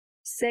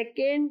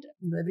 Second,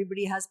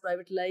 everybody has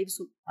private lives.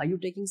 So are you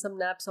taking some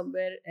nap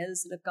somewhere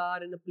else, in a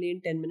car, in a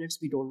plane, 10 minutes?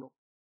 We don't know.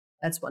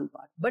 That's one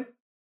part. But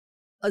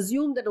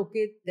assume that,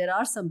 okay, there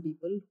are some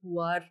people who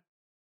are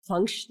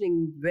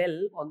functioning well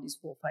on these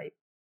 4, 5.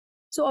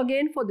 So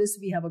again, for this,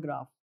 we have a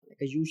graph, like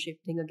a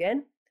U-shaped thing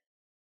again.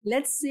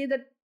 Let's say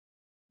that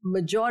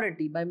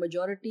majority, by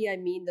majority, I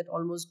mean that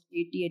almost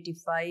 80,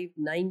 85,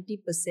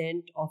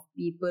 90% of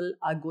people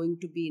are going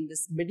to be in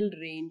this middle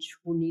range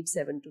who need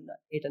 7 to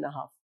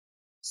 8.5.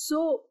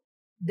 So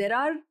there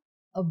are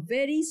a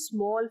very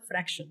small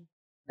fraction,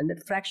 and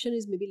that fraction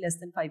is maybe less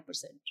than 5%,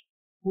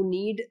 who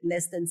need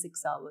less than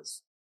 6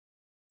 hours.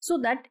 So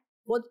that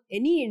for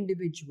any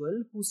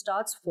individual who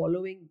starts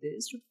following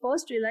this should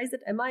first realize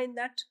that, am I in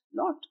that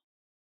lot?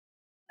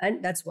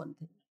 And that's one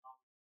thing.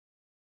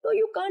 No,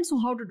 you can't. So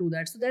how to do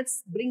that? So that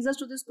brings us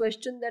to this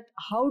question that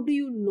how do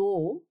you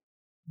know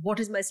what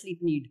is my sleep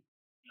need?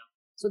 Yeah.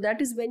 So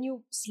that is when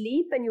you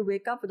sleep and you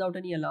wake up without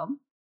any alarm,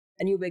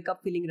 and you wake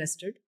up feeling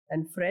rested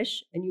and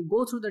fresh, and you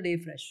go through the day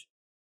fresh.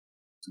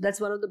 So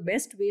that's one of the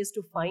best ways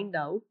to find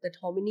out that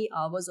how many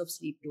hours of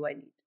sleep do I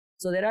need.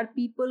 So there are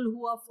people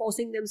who are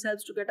forcing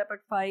themselves to get up at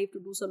 5 to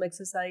do some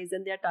exercise,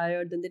 and they're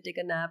tired, then they take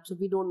a nap. So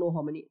we don't know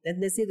how many. Then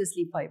they say they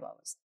sleep 5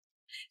 hours.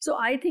 So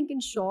I think in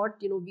short,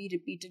 we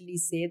repeatedly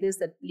say this,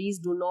 that please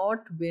do not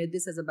wear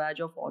this as a badge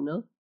of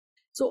honor.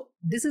 So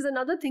this is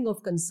another thing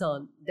of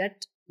concern,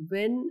 that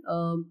when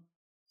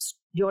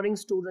during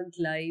student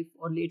life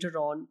or later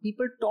on,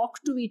 people talk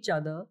to each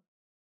other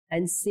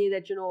and say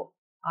that,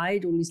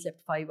 I'd only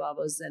slept 5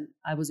 hours and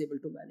I was able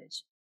to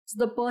manage.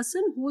 So the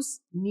person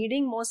who's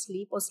needing more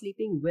sleep or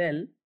sleeping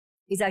well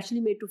is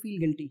actually made to feel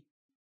guilty.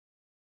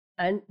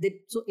 And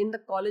so in the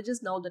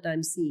colleges now that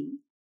I'm seeing,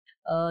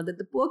 that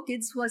the poor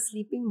kids who are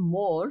sleeping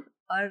more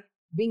are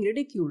being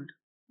ridiculed.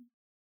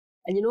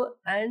 And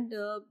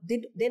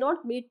they're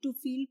not made to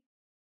feel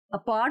a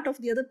part of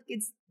the other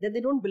kids, that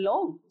they don't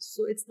belong.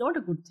 So it's not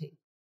a good thing.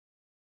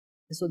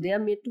 So they are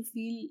made to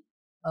feel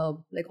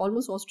like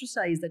almost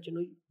ostracized, that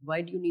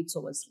why do you need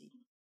so much sleep?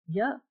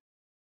 Yeah.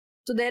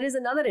 So there is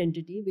another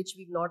entity which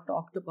we've not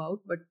talked about,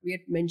 but we are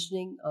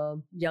mentioning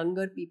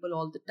younger people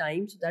all the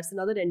time. So that's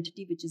another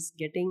entity which is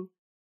getting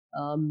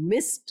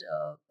missed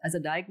as a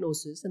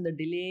diagnosis, and the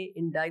delay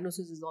in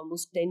diagnosis is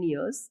almost 10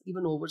 years,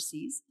 even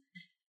overseas.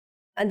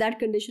 And that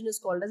condition is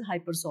called as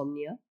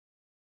hypersomnia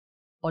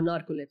or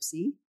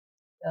narcolepsy,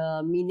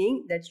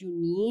 meaning that you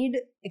need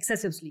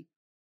excessive sleep.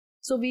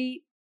 So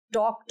we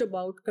talked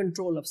about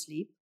control of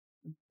sleep,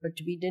 but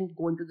we didn't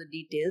go into the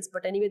details.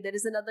 But anyway, there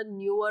is another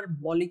newer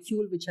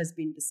molecule which has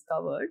been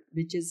discovered,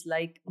 which is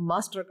like a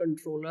master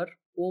controller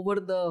over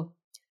the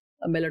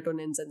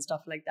melatonins and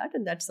stuff like that.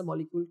 And that's a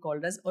molecule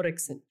called as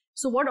orexin.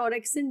 So what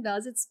orexin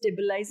does, it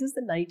stabilizes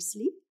the night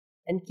sleep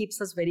and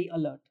keeps us very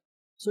alert.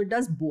 So it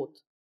does both.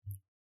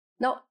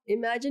 Now,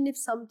 imagine if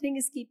something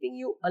is keeping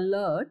you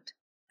alert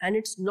and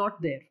it's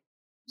not there.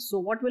 So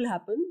what will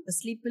happen? The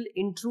sleep will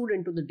intrude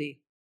into the day.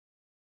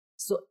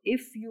 So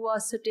if you are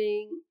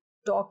sitting,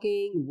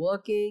 talking,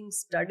 working,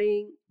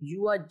 studying,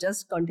 you are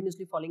just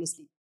continuously falling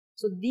asleep.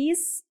 So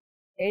this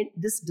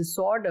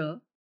disorder,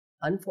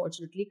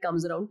 unfortunately,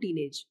 comes around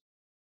teenage.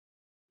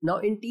 Now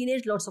in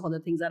teenage, lots of other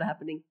things are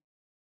happening.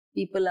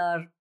 People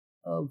are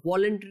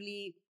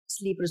voluntarily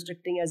sleep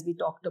restricting, as we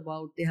talked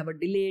about. They have a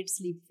delayed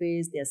sleep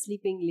phase. They are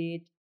sleeping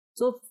late.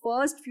 So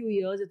first few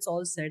years, it's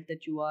all said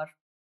that you are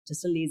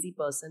just a lazy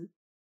person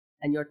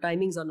and your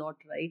timings are not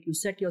right. You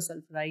set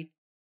yourself right.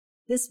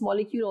 This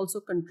molecule also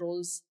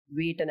controls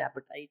weight and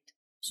appetite.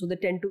 So they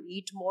tend to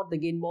eat more, they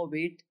gain more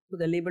weight. So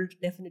they're labeled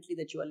definitely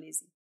that you are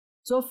lazy.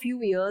 So a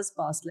few years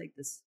passed like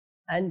this.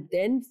 And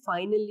then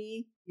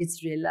finally,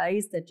 it's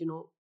realized that,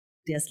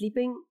 they are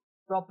sleeping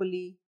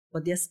properly,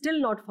 but they're still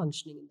not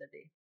functioning in the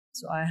day.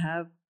 So I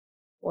have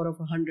more of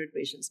 100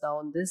 patients now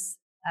on this.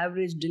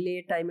 Average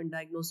delay time in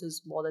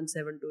diagnosis more than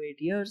 7 to 8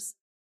 years.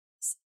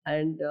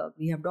 And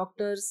we have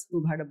doctors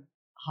who've had a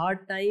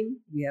hard time.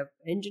 We have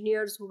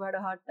engineers who've had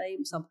a hard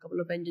time. Some couple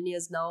of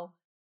engineers now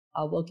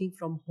are working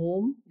from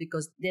home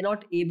because they're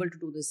not able to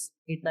do this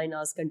 8-9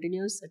 hours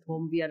continuous. At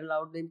home, we are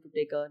allowed them to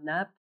take a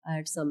nap. I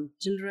had some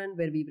children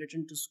where we've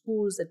written to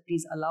schools that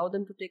please allow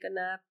them to take a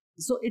nap.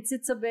 So it's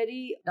a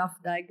very tough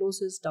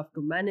diagnosis, tough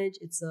to manage.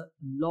 It's a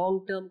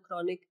long-term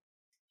chronic.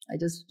 I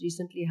just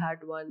recently had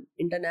one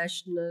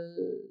international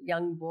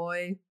young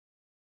boy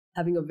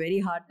having a very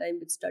hard time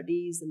with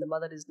studies, and the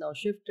mother is now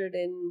shifted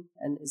in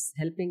and is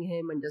helping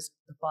him. And just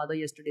the father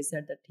yesterday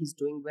said that he's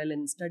doing well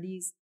in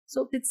studies.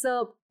 So it's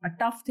a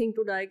tough thing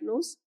to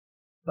diagnose,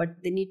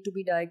 but they need to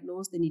be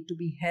diagnosed. They need to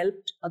be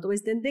helped.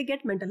 Otherwise, then they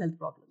get mental health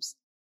problems.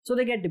 So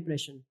they get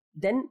depression.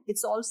 Then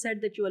it's all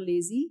said that you are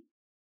lazy,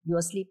 you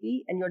are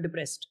sleepy, and you're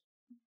depressed.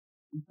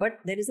 But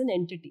there is an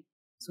entity.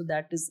 So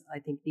that is, I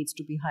think, needs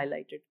to be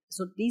highlighted.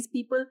 So these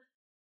people,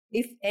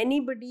 if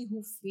anybody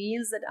who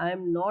feels that I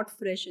am not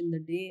fresh in the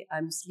day,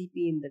 I'm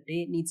sleepy in the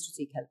day, needs to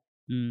seek help.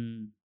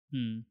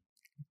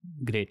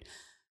 Great.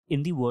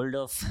 In the world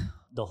of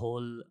the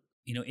whole,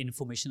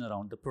 information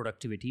around the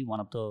productivity,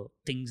 one of the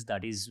things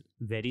that is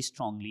very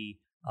strongly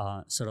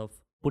sort of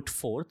put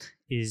forth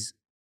is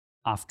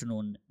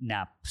afternoon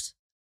naps.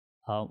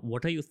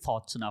 What are your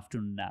thoughts on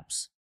afternoon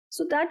naps?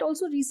 So that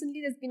also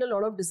recently there's been a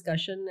lot of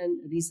discussion and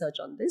research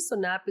on this. So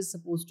nap is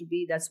supposed to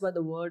be, that's why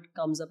the word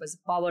comes up as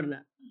a power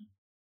nap.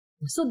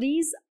 So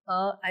these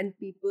and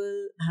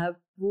people have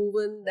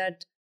proven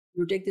that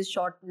you take this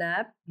short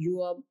nap,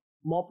 you are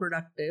more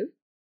productive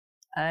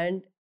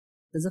and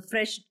there's a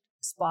fresh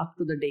spark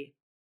to the day.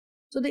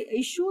 So the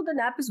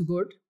nap is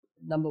good,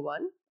 number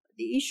one.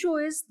 The issue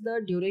is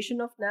the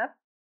duration of nap,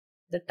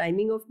 the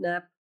timing of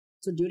nap.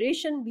 So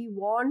duration, we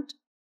want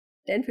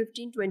 10,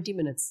 15, 20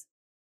 minutes.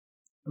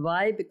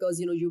 Why? Because,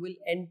 you will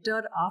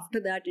enter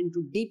after that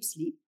into deep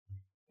sleep.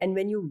 And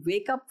when you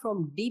wake up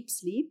from deep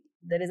sleep,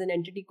 there is an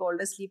entity called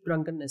as sleep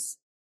drunkenness.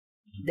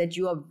 That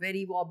you are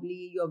very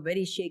wobbly, you are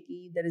very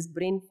shaky, there is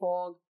brain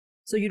fog,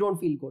 so you don't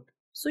feel good.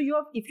 So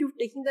if you're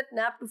taking that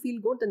nap to feel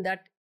good, then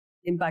that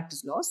impact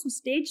is lost. So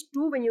stage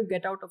 2, when you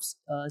get out of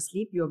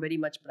sleep, you are very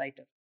much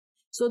brighter.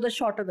 So the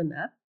shorter the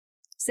nap.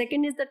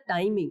 Second is the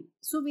timing.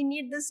 So we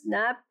need this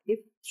nap, it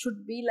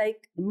should be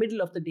like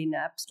middle of the day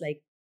naps,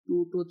 like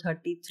 2 to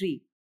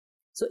 33.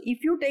 So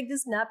if you take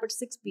this nap at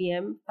 6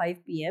 p.m., 5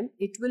 p.m.,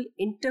 it will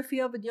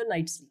interfere with your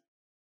night sleep.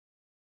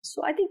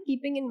 So I think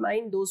keeping in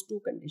mind those two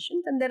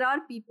conditions, and there are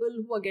people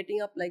who are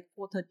getting up like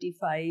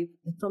 4:35.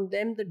 From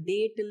them, the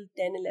day till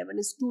 10, 11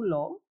 is too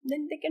long.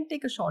 Then they can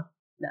take a short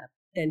nap,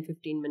 10,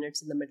 15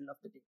 minutes in the middle of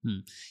the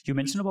day. You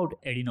mentioned about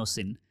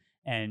adenosine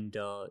and,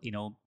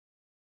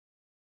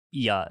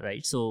 yeah,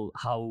 right. So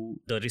how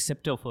the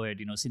receptor for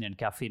adenosine and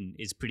caffeine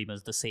is pretty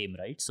much the same,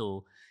 right?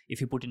 So if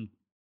you put in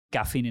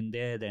caffeine in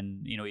there,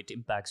 then it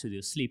impacts with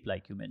your sleep,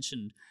 like you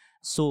mentioned.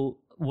 So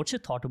what's your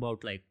thought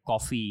about like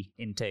coffee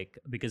intake?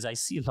 Because I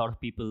see a lot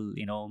of people,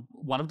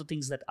 one of the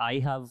things that I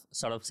have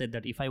sort of said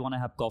that if I want to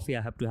have coffee,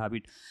 I have to have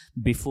it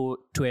before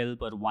 12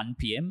 or 1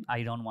 p.m.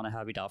 I don't want to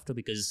have it after,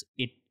 because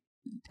it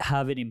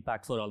have an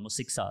impact for almost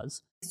 6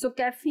 hours. So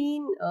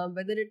caffeine,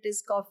 whether it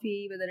is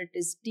coffee, whether it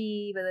is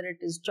tea, whether it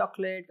is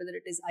chocolate, whether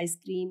it is ice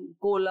cream,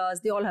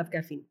 colas, they all have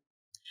caffeine.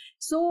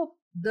 So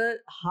the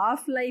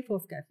half-life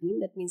of caffeine,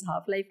 that means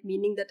half-life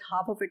meaning that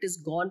half of it is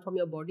gone from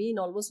your body in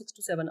almost 6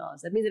 to 7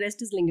 hours. That means the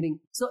rest is lingering.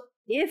 So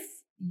if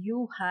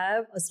you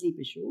have a sleep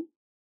issue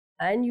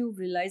and you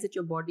realize that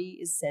your body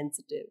is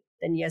sensitive,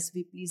 then yes,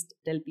 we please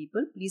tell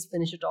people, please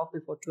finish it off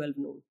before 12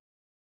 noon.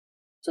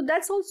 So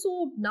that's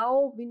also,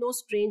 now we know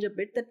strange a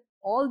bit that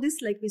all this,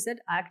 like we said,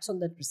 acts on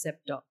that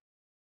receptor.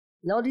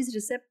 Now these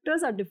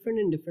receptors are different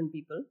in different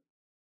people,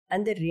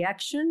 and the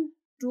reaction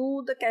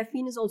to the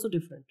caffeine is also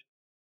different.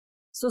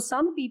 So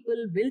some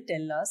people will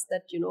tell us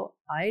that,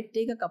 I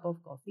take a cup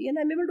of coffee and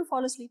I'm able to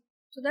fall asleep.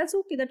 So that's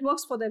okay, that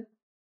works for them.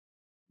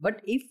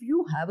 But if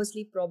you have a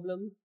sleep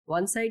problem,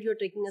 one side you're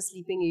taking a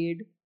sleeping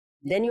aid,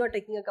 then you are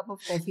taking a cup of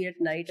coffee at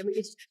night. I mean,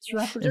 you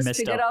have to just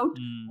figure out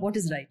what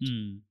is right.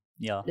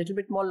 Yeah. A little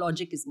bit more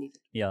logic is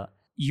needed. Yeah.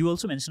 You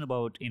also mentioned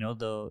about,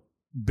 the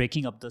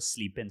breaking up the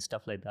sleep and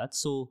stuff like that.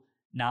 So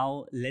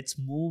now let's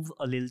move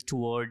a little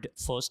toward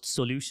first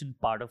solution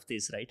part of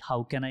this, right?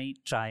 How can I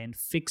try and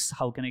fix,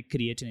 how can I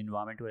create an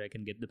environment where I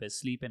can get the best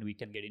sleep, and we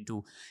can get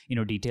into,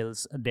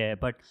 details there.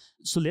 But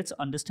so let's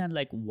understand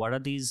like what are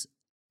these.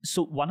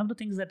 So one of the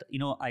things that,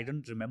 I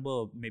don't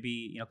remember,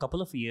 maybe a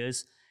couple of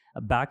years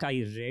back,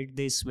 I read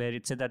this where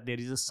it said that there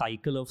is a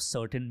cycle of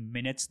certain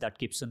minutes that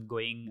keeps on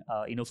going,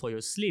 for your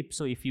sleep.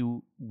 So if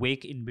you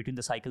wake in between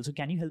the cycle, so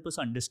can you help us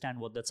understand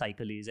what that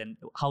cycle is and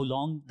how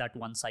long that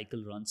one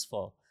cycle runs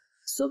for?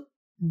 So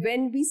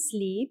when we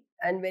sleep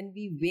and when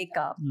we wake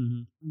up,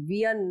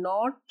 we are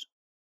not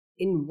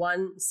in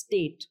one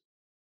state.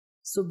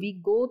 So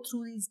we go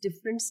through these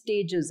different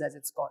stages, as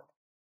it's called.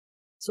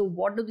 So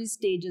what do these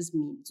stages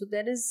mean? So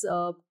there is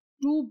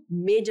two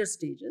major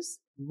stages.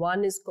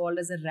 One is called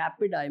as a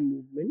rapid eye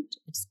movement.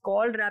 It's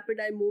called rapid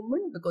eye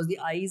movement because the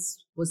eyes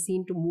were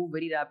seen to move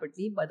very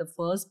rapidly by the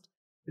first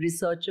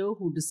researcher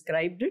who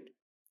described it.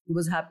 He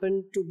was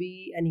happened to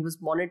be, and he was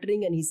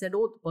monitoring, and he said,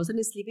 oh, the person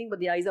is sleeping, but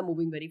the eyes are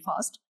moving very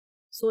fast.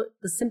 So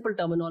the simple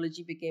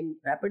terminology became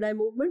rapid eye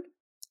movement.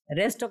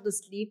 Rest of the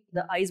sleep,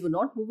 the eyes were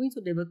not moving,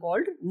 so they were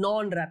called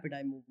non-rapid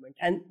eye movement.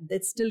 And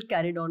that still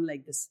carried on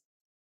like this.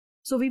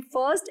 So we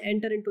first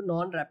enter into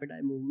non-rapid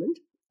eye movement,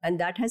 and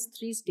that has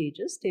 3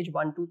 stages, stage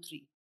 1, 2,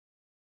 3.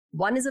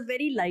 One is a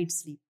very light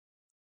sleep.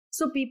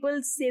 So people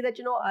say that,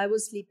 I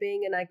was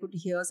sleeping and I could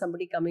hear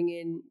somebody coming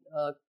in,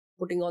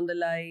 putting on the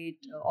light,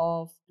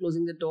 off,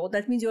 closing the door.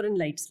 That means you're in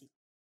light sleep.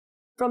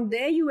 From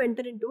there, you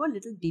enter into a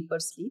little deeper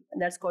sleep,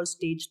 and that's called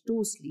stage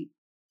 2 sleep.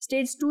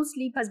 Stage 2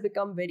 sleep has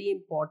become very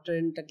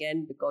important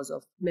again because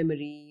of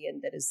memory,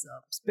 and there is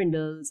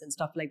spindles and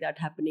stuff like that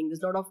happening.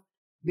 There's a lot of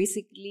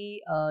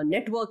basically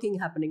networking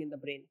happening in the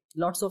brain.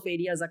 Lots of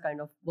areas are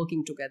kind of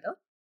working together.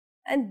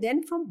 And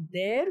then from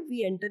there,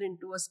 we enter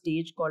into a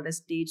stage called as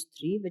stage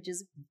 3, which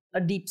is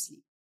a deep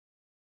sleep,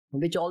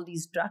 which all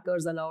these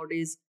trackers are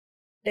nowadays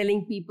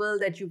telling people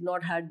that you've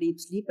not had deep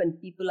sleep,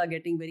 and people are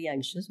getting very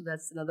anxious. So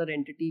that's another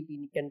entity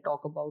we can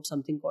talk about,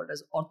 something called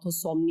as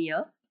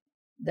orthosomnia.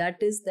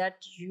 That is that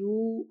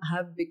you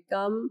have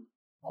become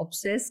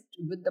obsessed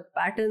with the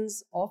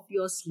patterns of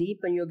your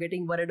sleep and you're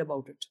getting worried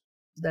about it.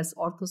 That's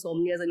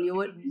orthosomnia, as a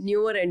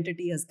newer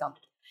entity has come.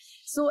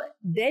 So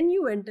then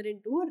you enter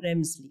into a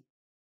REM sleep.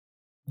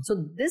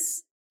 So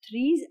this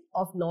 3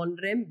 of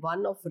non-REM,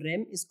 1 of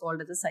REM is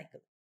called as a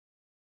cycle.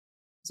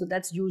 So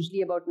that's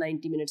usually about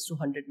 90 minutes to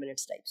 100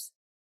 minutes types.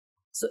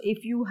 So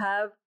if you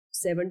have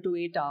 7 to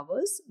 8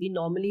 hours, we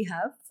normally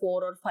have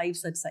 4 or 5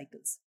 such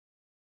cycles.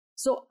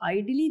 So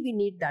ideally we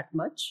need that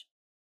much.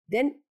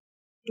 Then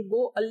to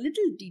go a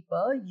little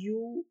deeper,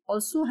 you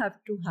also have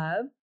to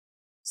have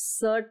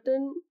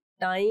certain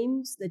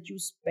times that you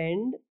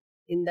spend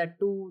in that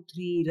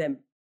 2-3 REM.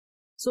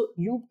 So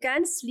you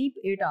can sleep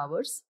 8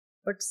 hours,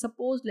 but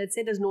suppose, let's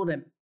say there's no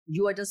REM.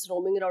 You are just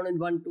roaming around in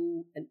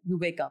 1-2 and you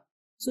wake up.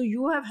 So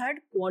you have had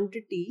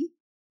quantity,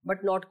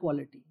 but not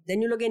quality.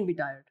 Then you'll again be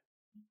tired.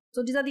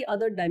 So these are the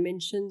other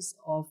dimensions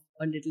of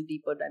a little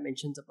deeper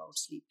dimensions about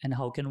sleep. And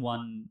how can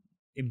one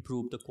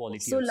improve the quality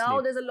of sleep? So now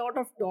there's a lot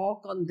of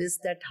talk on this,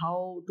 that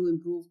how to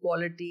improve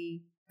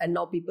quality. And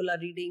now people are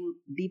reading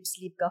deep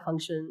sleep ka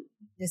function.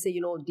 They say,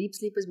 deep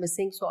sleep is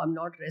missing, so I'm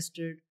not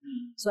rested.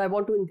 So I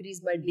want to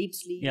increase my deep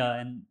sleep. Yeah,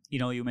 and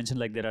you mentioned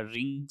like there are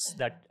rings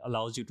that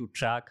allows you to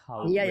track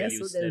how well you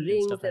so slept. There are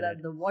rings, there are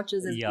the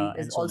watches, and so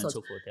on and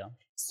so forth. Yeah.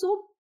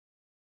 So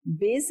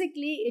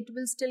basically, it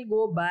will still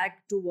go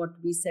back to what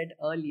we said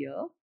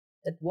earlier,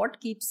 that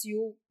what keeps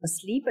you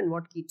asleep and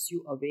what keeps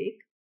you awake.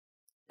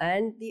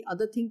 And the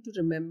other thing to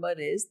remember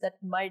is that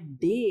my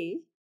day,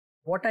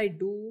 what I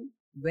do,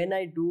 when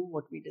I do,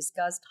 what we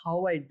discussed,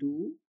 how I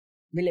do,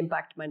 will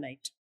impact my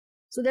night.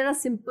 So there are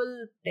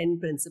simple 10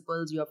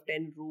 principles, you have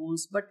 10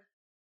 rules, but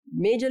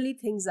majorly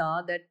things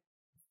are that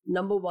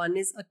number one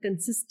is a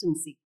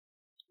consistency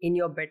in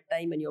your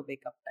bedtime and your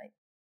wake up time.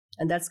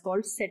 And that's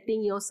called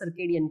setting your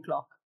circadian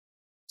clock.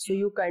 So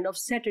you kind of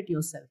set it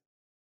yourself.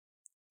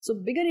 So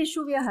bigger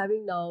issue we are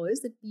having now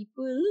is that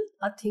people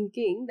are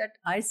thinking that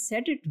I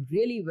set it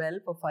really well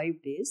for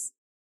 5 days,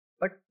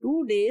 but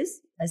 2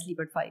 days I sleep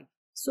at 5.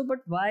 So but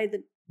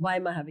why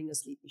am I having a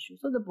sleep issue?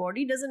 So the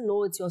body doesn't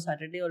know it's your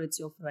Saturday or it's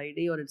your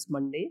Friday or it's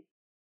Monday.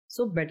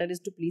 So better is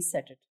to please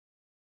set it.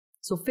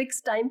 So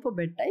fixed time for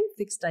bedtime,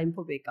 fixed time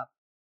for wake up.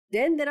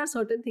 Then there are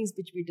certain things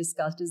which we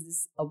discussed is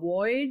this: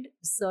 avoid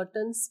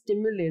certain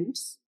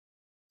stimulants.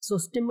 So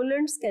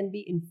stimulants can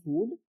be in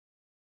food,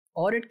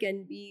 or it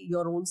can be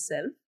your own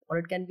self, or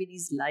it can be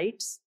these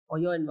lights or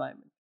your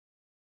environment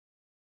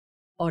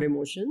or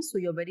emotions. So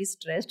you're very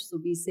stressed. So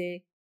we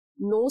say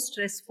no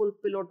stressful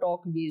pillow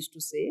talk, we used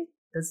to say.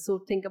 So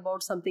think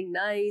about something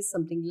nice,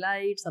 something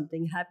light,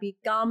 something happy,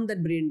 calm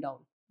that brain down.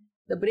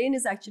 The brain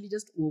is actually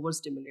just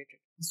overstimulated.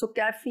 So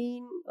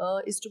caffeine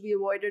is to be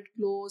avoided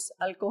close.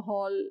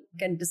 Alcohol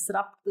can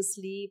disrupt the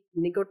sleep.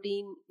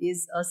 Nicotine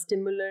is a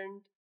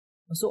stimulant.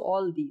 So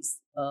all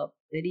these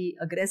very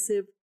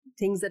aggressive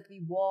things that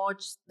we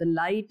watch, the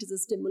light is a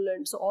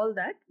stimulant. So all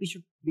that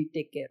we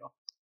take care of.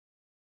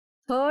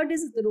 Third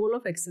is the role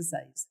of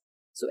exercise.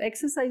 So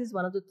exercise is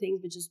one of the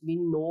things which has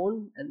been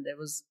known, and there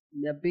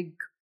are big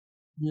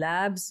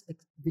labs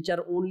which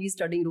are only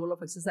studying role of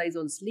exercise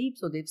on sleep.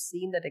 So they've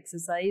seen that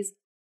exercise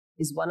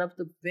is one of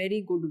the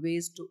very good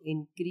ways to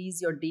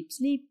increase your deep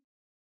sleep.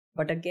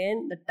 But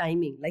again, the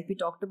timing, like we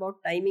talked about,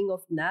 timing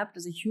of nap,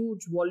 there's a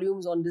huge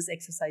volumes on this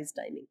exercise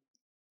timing.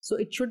 So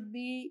it should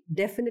be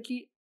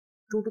definitely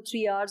 2 to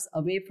 3 hours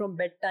away from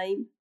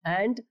bedtime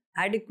and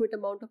adequate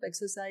amount of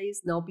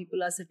exercise. Now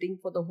people are sitting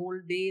for the whole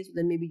day, so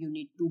then maybe you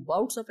need 2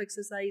 bouts of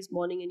exercise,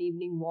 morning and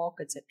evening walk,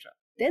 etc.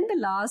 Then the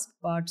last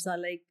parts are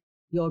like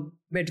your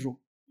bedroom.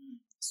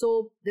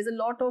 So there's a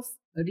lot of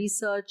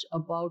research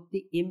about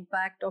the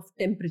impact of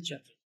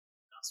temperature.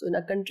 So in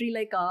a country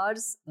like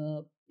ours,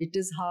 it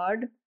is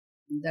hard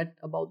that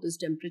about this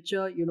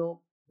temperature,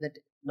 that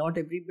not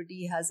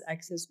everybody has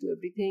access to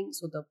everything.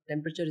 So the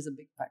temperature is a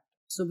big factor.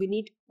 So we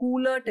need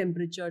cooler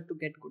temperature to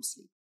get good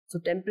sleep. So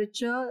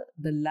temperature,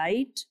 the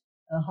light,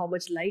 how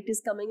much light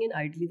is coming in.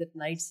 Ideally, the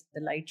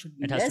light should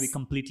be less. It has to be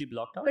completely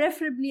blocked out?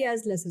 Preferably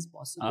as less as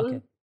possible.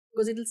 Okay.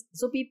 Because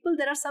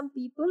there are some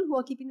people who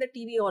are keeping the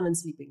TV on and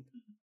sleeping.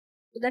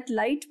 So that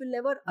light will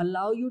never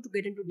allow you to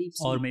get into deep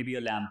sleep. Or maybe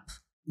a lamp.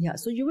 Yeah,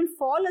 so you will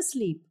fall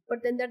asleep, but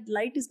then that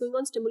light is going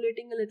on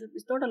stimulating a little.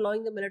 It's not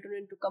allowing the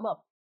melatonin to come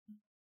up.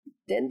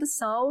 Then the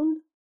sound,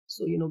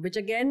 so which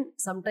again,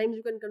 sometimes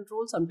you can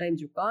control,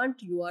 sometimes you can't.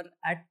 You are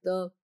at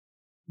the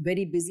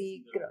very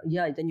busy,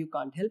 then you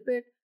can't help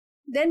it.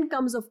 Then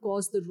comes, of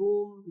course, the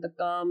room, the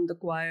calm, the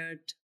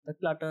quiet, the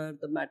clutter,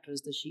 the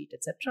mattress, the sheet,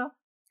 etc.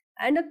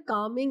 And a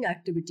calming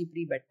activity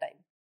pre-bedtime.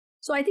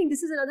 So I think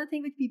this is another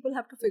thing which people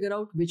have to figure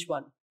out which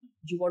one.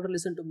 You want to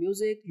listen to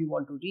music, you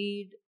want to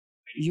read,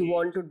 you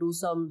want to do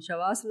some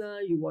shavasana,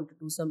 you want to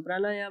do some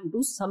pranayam,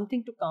 do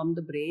something to calm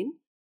the brain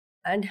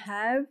and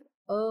have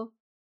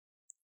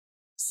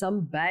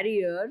some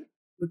barrier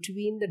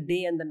between the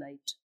day and the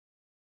night.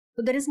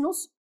 So there is no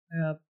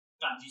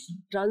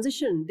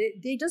transition.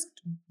 They just,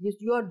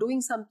 you are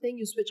doing something,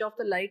 you switch off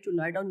the light, you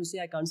lie down, you say,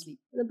 I can't sleep.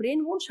 And the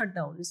brain won't shut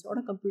down. It's not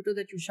a computer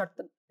that you shut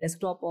the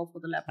desktop off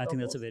or the laptop I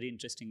think that's off. a very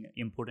interesting,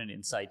 important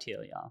insight here.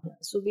 Yeah.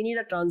 So we need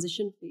a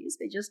transition phase.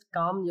 They just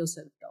calm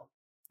yourself down.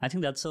 I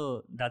think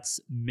that's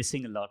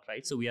missing a lot,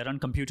 right? So we are on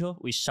computer,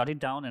 we shut it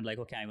down and like,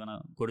 okay, I want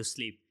to go to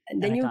sleep.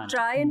 And then you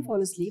try and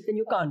fall asleep, then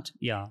you can't.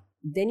 Yeah.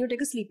 Then you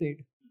take a sleep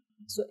aid.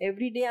 So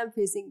every day I'm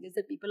facing this,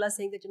 that people are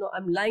saying that,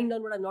 I'm lying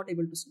down, but I'm not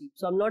able to sleep.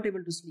 So I'm not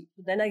able to sleep.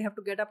 So then I have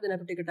to get up, then I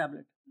have to take a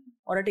tablet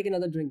or I take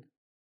another drink.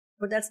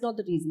 But that's not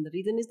the reason. The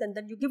reason is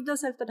that you give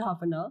yourself that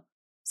half an hour,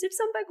 sit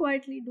somewhere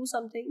quietly, do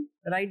something,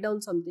 write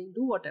down something,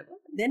 do whatever,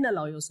 then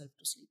allow yourself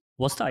to sleep.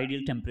 What's the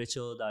ideal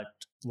temperature that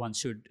one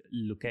should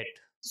look at?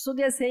 So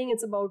they're saying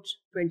it's about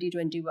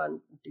 20-21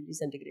 degrees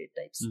centigrade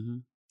types. Mm-hmm.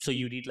 So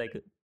you need like a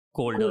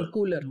colder.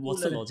 Cooler.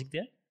 What's the logic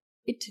there?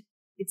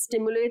 It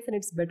stimulates and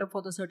it's better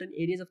for the certain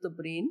areas of the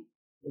brain,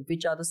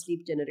 which are the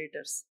sleep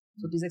generators.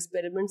 So these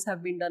experiments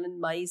have been done in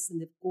mice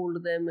and they've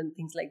cooled them and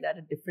things like that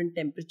at different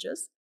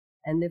temperatures.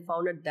 And they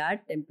found at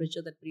that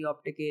temperature, that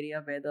preoptic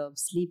area where the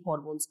sleep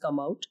hormones come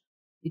out,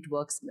 it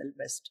works well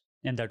best.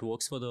 And that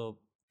works for the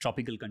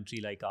tropical country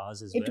like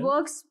ours as well? It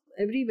works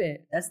everywhere.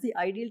 That's the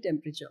ideal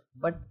temperature.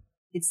 But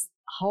it's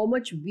how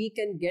much we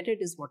can get it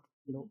is what,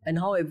 and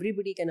how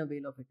everybody can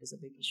avail of it is a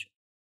big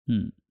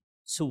issue.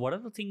 So what are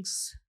the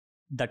things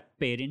that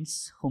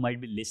parents who might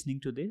be listening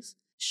to this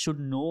should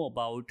know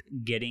about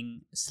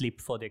getting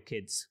sleep for their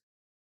kids?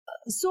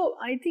 So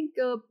I think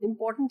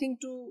important thing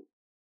to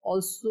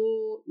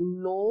also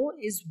know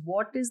is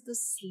what is the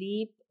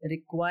sleep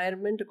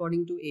requirement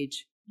according to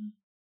age.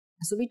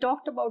 So we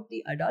talked about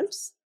the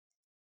adults.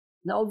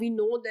 Now we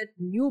know that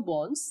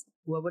newborns,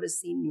 whoever has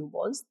seen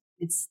newborns,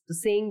 it's the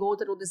saying goes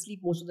that they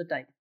sleep most of the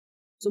time.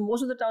 So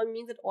most of the time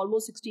means that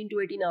almost 16 to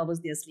 18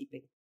 hours they are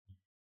sleeping.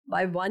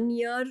 By 1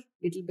 year,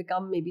 it will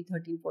become maybe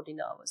 13, 14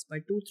 hours. By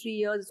 2, 3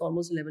 years, it's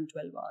almost 11,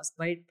 12 hours.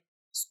 By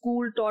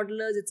school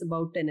toddlers, it's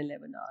about 10,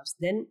 11 hours.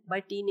 Then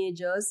by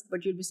teenagers,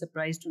 but you'll be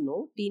surprised to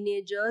know,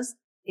 teenagers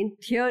in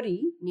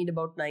theory need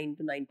about 9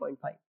 to 9.5,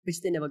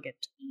 which they never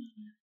get.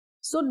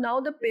 So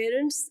now the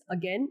parents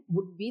again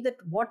would be that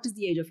what is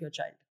the age of your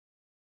child?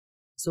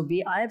 So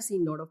I have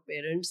seen a lot of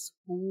parents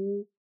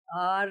who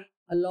are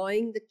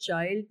allowing the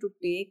child to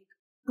take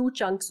 2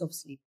 chunks of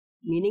sleep,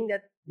 meaning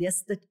that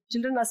yes, the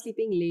children are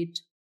sleeping late.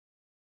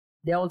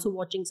 They are also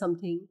watching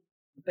something.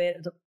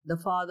 The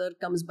father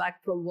comes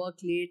back from work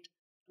late.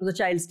 So the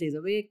child stays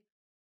awake.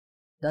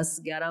 10,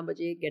 11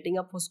 baje, getting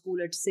up for school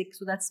at 6.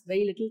 So that's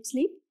very little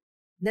sleep.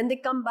 Then they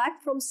come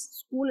back from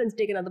school and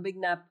take another big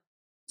nap.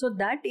 So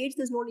that age,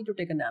 there's no need to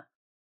take a nap.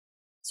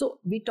 So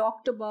we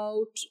talked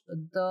about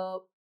the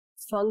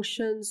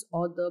functions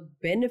or the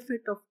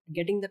benefit of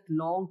getting that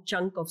long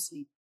chunk of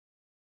sleep.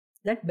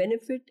 That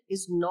benefit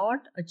is not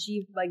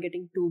achieved by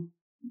getting 2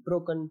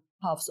 broken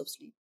halves of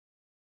sleep.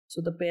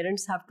 So the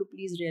parents have to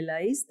please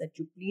realize that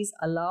you please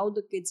allow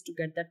the kids to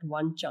get that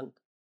 1 chunk.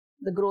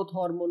 The growth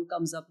hormone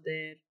comes up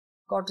there,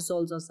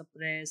 cortisols are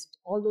suppressed,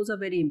 all those are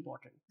very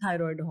important.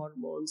 Thyroid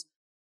hormones,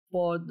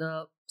 for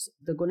the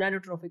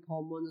gonadotrophic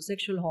hormones, the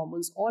sexual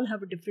hormones, all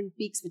have different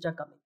peaks which are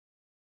coming.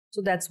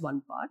 So that's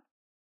one part.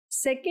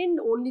 Second,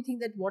 only thing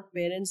that what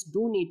parents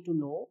do need to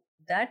know,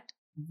 that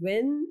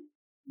when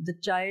the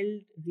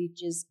child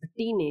reaches a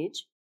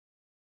teenage,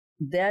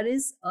 there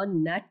is a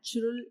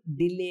natural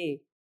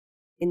delay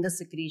in the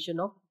secretion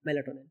of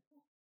melatonin.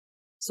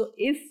 So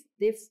if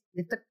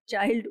the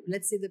child,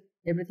 let's say that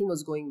everything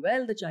was going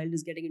well, the child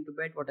is getting into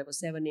bed, whatever,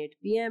 7, 8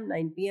 p.m.,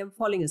 9 p.m.,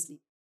 falling asleep.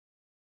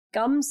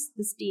 Comes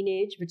this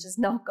teenage, which is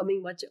now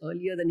coming much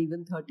earlier than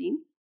even 13,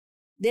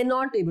 they're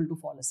not able to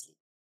fall asleep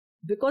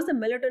because the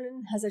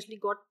melatonin has actually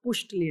got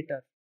pushed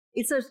later.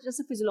 It's just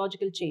a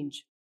physiological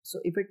change. So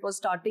if it was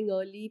starting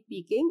early,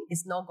 peaking,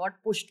 it's now got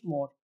pushed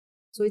more.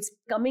 So it's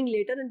coming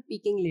later and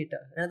peaking later,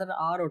 another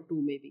hour or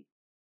 2 maybe.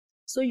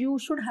 So you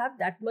should have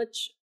that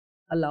much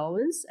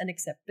allowance and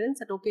acceptance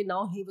that, okay,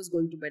 now he was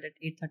going to bed at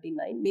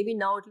 8:39, maybe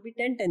now it will be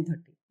 10,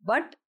 10:30.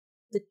 But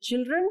the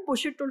children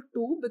push it to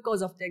 2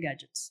 because of their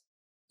gadgets.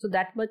 So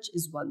that much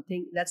is one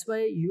thing. That's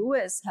why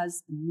US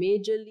has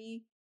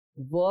majorly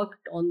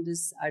worked on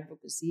this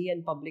advocacy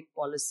and public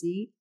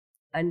policy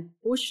and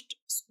pushed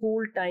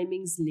school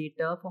timings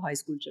later for high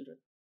school children.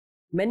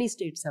 Many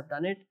states have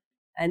done it,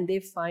 and they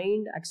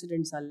find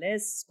accidents are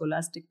less,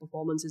 scholastic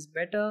performance is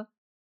better,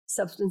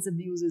 substance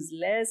abuse is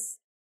less,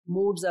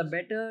 moods are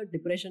better,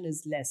 depression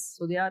is less.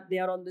 So they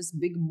are on this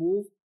big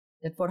move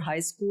that for high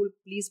school,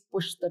 please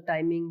push the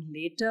timing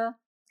later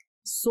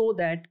so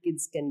that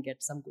kids can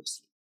get some good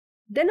sleep.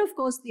 Then, of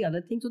course, the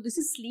other thing, so this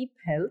is sleep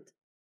health.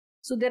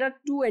 So there are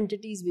 2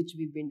 entities which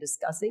we've been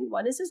discussing.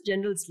 One is just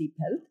general sleep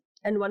health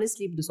and one is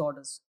sleep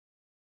disorders.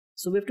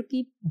 So we have to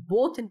keep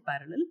both in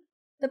parallel.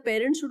 The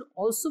parents should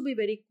also be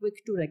very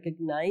quick to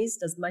recognize,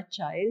 does my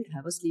child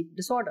have a sleep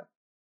disorder?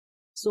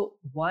 So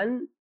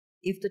one,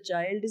 if the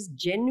child is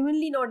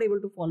genuinely not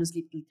able to fall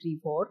asleep till 3,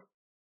 4,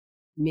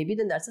 maybe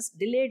then that's a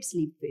delayed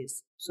sleep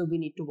phase. So we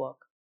need to work.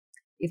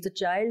 If the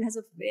child has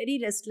a very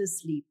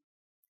restless sleep,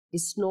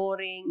 is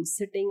snoring,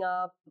 sitting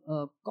up,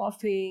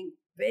 coughing,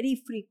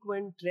 very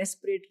frequent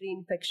respiratory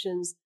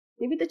infections,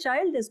 maybe the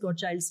child has got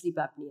child sleep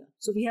apnea.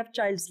 So we have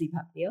child sleep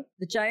apnea.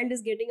 The child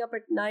is getting up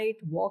at night,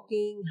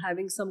 walking,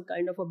 having some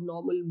kind of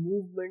abnormal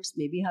movements,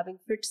 maybe having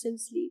fits in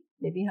sleep,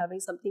 maybe having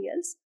something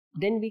else.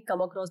 Then we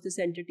come across this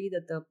entity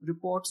that the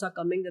reports are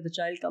coming that the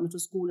child comes to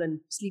school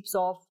and sleeps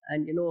off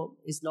and,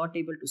 is not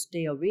able to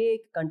stay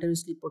awake,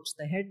 continuously puts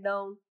the head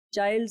down.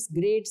 Child's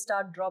grades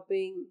start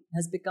dropping,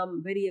 has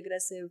become very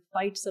aggressive,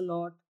 fights a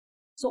lot.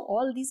 So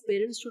all these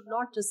parents should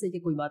not just say,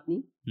 koi baat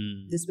nahi,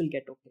 this will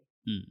get okay.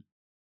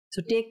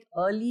 So take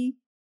early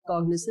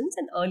cognizance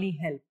and early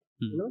help.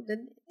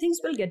 Then things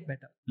will get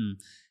better.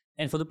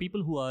 And for the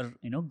people who are,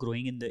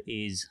 growing in the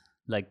age,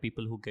 like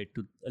people who get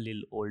to a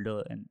little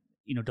older and,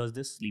 does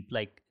this sleep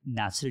like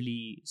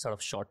naturally sort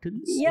of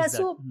shortens? Yeah,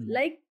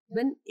 like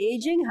when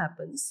aging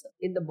happens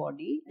in the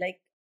body, like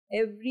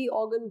every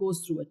organ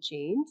goes through a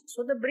change.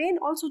 So the brain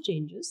also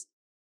changes.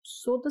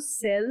 So the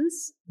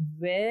cells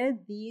where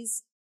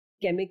these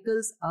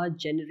chemicals are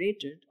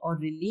generated or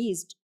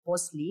released for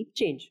sleep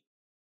change.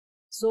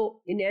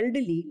 So in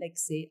elderly, like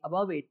say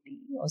above 80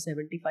 or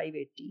 75,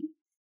 80,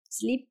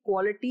 sleep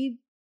quality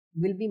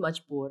will be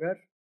much poorer.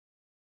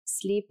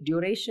 Sleep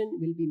duration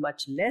will be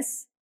much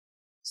less.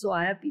 So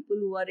I have people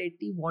who are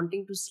 80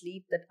 wanting to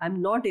sleep that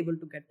I'm not able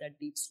to get that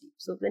deep sleep.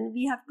 So then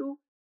we have to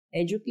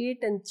educate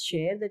and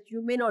share that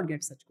you may not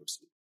get such good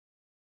sleep.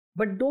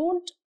 But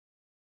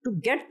to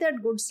get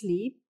that good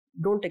sleep,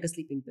 don't take a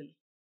sleeping pill.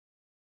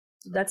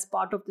 So that's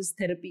part of this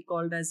therapy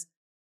called as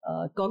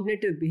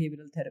cognitive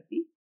behavioral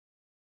therapy.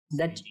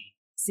 That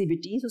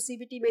CBT. So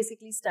CBT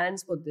basically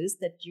stands for this,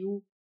 that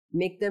you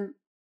make them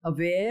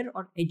aware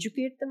or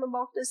educate them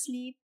about the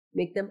sleep,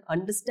 make them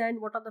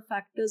understand what are the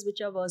factors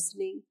which are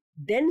worsening,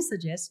 then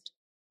suggest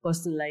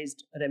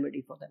personalized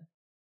remedy for them.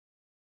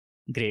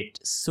 Great.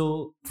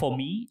 So for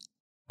me,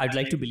 I'd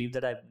like to believe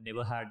that I've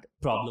never had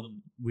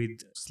problem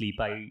with sleep.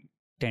 I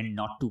tend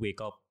not to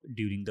wake up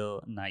during the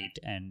night,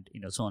 and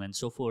so on and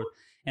so forth.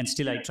 And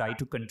still, I try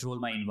to control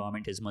my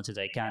environment as much as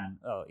I can.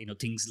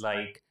 Things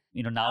like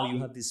now you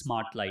have these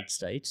smart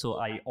lights, right? So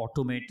I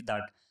automate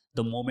that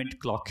the moment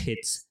clock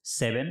hits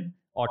 7,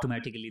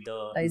 automatically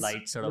the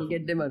light sort of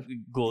get dimmer,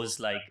 goes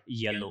like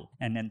yellow.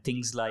 And then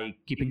things like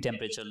keeping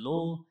temperature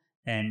low.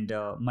 And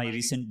my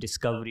recent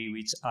discovery,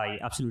 which I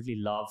absolutely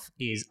love,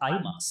 is eye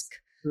mask.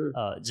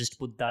 Just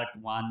put that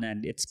one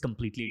and it's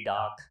completely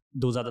dark.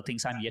 Those are the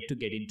things I'm yet to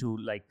get into,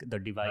 like the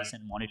device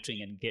and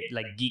monitoring, and get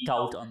like geek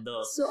out on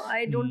the. So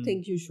I don't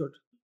think you should.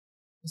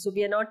 So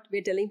we're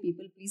telling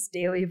people, please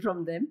stay away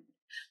from them.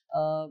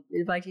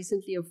 In fact,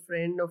 recently a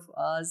friend of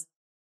ours,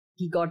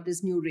 he got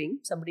this new ring.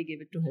 Somebody gave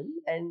it to him,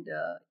 and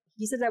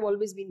he said, I've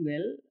always been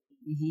well.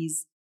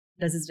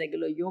 Does his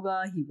regular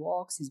yoga. He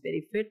walks. He's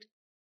very fit.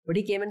 But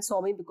he came and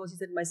saw me because he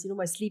said,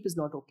 my sleep is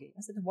not okay.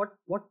 I said, what?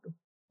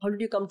 How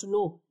did you come to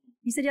know?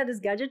 He said, yeah, this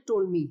gadget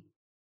told me.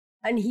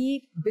 And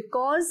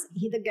because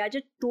the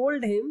gadget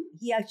told him,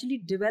 he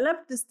actually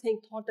developed this thing,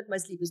 thought that my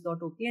sleep is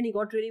not okay, and he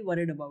got really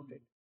worried about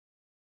it.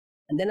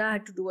 And then I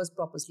had to do a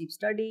proper sleep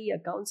study, a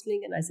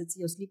counseling, and I said,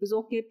 see, your sleep is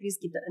okay, please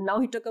keep that. And now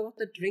he took out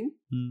the ring,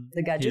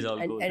 the gadget,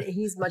 and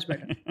he's much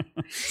better.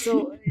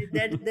 So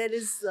there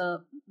is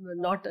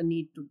not a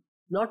need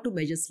not to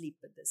measure sleep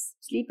with this.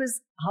 Sleep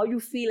is how you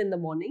feel in the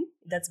morning.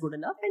 That's good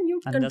enough. And you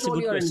control your... And that's a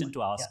good question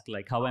to ask,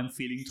 like how I'm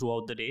feeling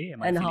throughout the day.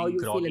 Am I feeling how you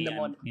groggy? Feel in the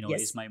morning. And,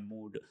 is my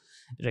mood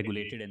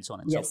regulated and so on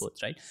and so forth,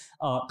 right?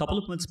 A couple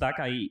of months back,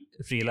 I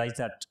realized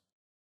that,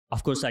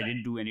 of course, I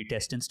didn't do any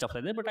tests and stuff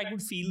like that, but I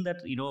could feel that,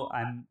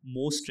 I'm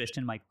more stressed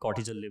and my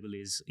cortisol level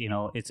is,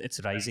 it's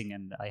rising,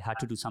 and I had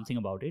to do something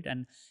about it.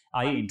 And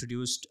I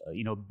introduced,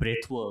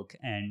 breath work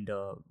and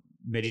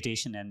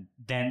meditation, and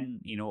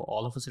then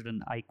all of a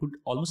sudden I could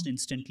almost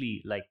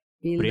instantly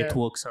breath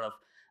work sort of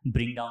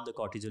bring down the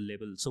cortisol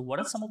level. So what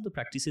are some of the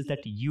practices that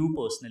you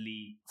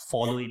personally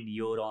follow in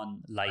your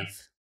own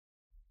life?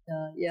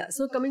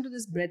 So coming to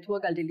this breath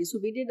work, I'll tell you. So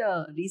we did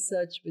a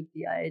research with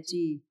the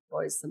IIT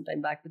boys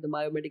sometime back with the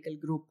biomedical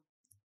group,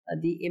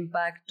 the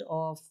impact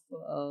of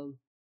a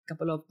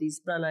couple of these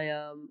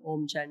pranayam,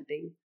 om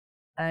chanting,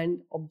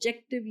 and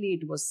objectively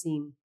it was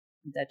seen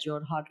that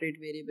your heart rate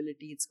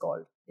variability, it's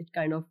called, it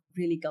kind of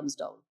really comes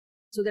down.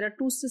 So there are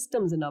two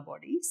systems in our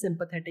body,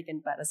 sympathetic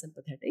and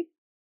parasympathetic.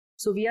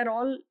 So we are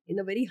all in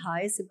a very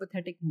high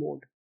sympathetic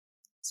mode.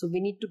 So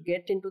we need to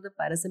get into the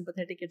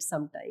parasympathetic at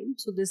some time.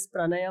 So this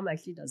pranayam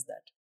actually does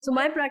that. So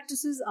my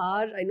practices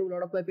are, I know a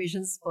lot of my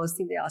patients, first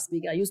thing they ask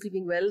me, are you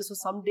sleeping well? So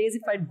some days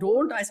if I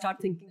don't, I start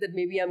thinking that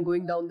maybe I'm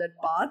going down that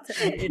path.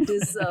 And it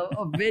is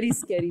a very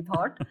scary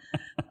thought.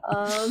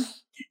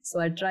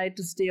 So I try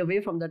to stay away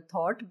from that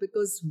thought,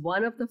 because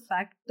one of the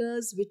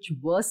factors which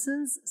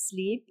worsens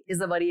sleep is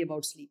a worry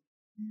about sleep.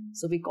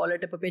 So we call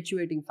it a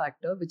perpetuating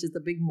factor, which is the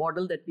big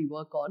model that we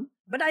work on.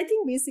 But I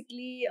think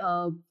basically,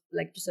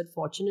 like you said,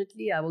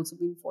 fortunately, I've also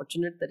been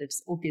fortunate that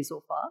it's okay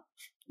so far.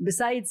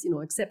 Besides,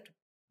 except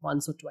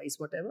once or twice,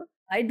 whatever.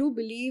 I do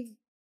believe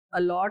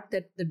a lot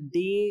that the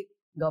day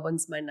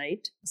governs my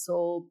night.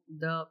 So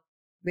the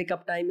wake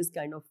up time is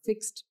kind of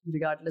fixed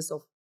regardless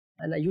of,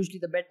 and usually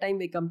the bedtime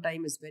wake up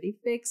time is very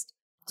fixed.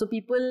 So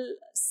people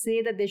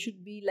say that there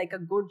should be like a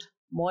good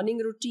morning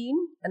routine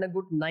and a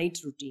good night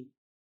routine.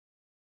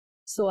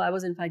 So I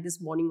was in fact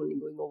this morning only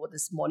going over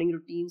this morning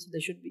routine. So there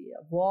should be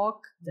a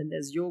walk, then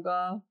there's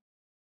yoga,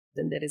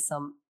 then there is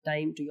some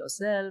time to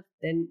yourself,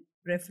 then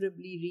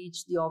preferably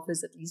reach the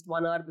office at least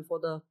 1 hour before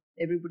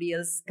everybody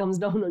else comes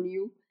down on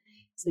you.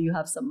 So you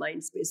have some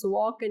mind space. So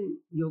walk and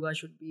yoga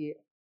should be,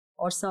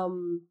 or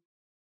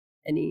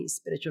any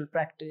spiritual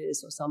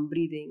practice or some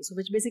breathing. So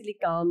which basically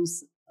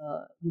calms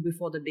you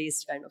before the day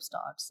kind of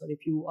starts. So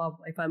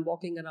if I'm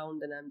walking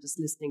around, then I'm just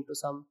listening to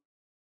some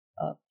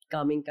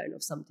calming kind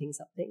of something.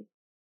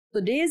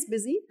 The day is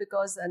busy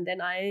and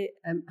then I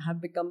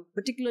have become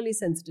particularly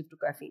sensitive to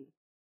caffeine.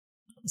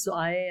 So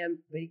I am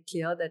very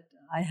clear that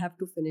I have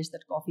to finish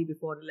that coffee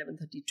before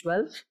 11:30,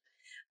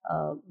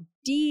 12.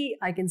 Tea,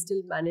 I can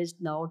still manage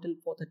now till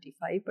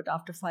 4:35, but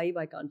after 5,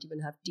 I can't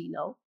even have tea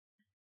now.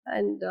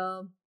 And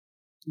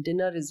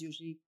dinner is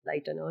usually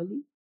light and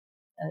early.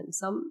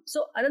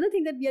 So another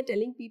thing that we are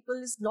telling people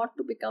is not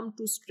to become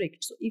too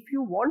strict. So if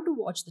you want to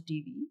watch the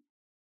TV,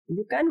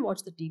 you can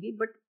watch the TV,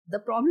 but the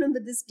problem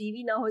with this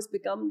TV now has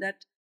become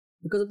that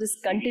because of this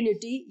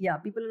continuity,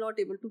 people are not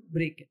able to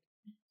break it.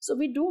 So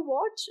we do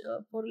watch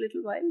for a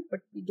little while, but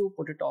we do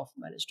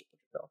manage to put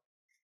it off.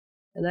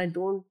 And I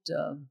don't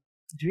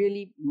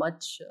really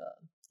much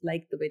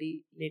like the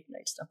very late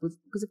night stuff.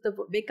 Because if the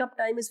wake up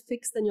time is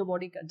fixed, then your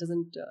body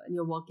doesn't, and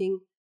your working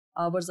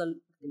hours are,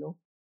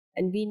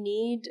 and we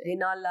need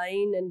in our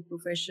line and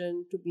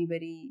profession to be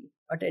very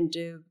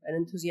attentive and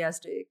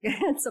enthusiastic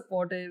and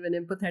supportive and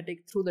empathetic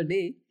through the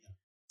day.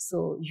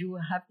 So you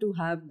have to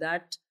have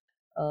that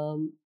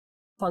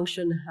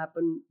function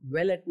happen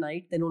well at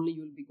night, then only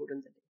you will be good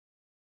in the day.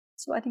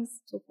 So I think,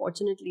 so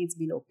fortunately, it's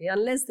been okay.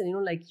 Unless then,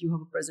 like you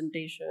have a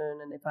presentation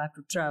and if I have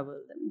to travel,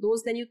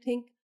 then you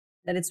think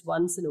that it's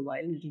once in a while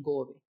and it'll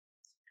go away.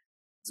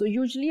 So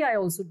usually I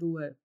also do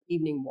a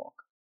evening walk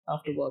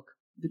after work,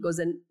 because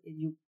then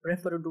you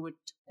prefer to do it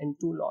in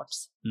two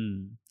lots.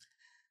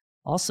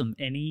 Awesome.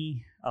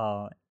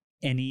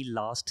 Any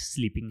last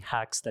sleeping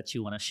hacks that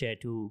you want to share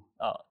to,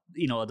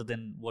 other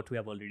than what we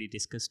have already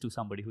discussed, to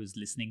somebody who is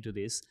listening to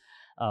this?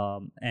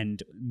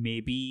 And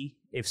maybe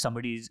if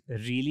somebody is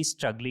really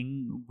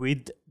struggling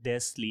with their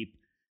sleep,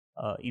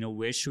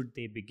 where should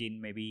they begin?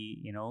 Maybe,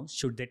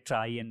 should they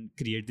try and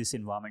create this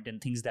environment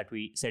and things that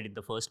we said in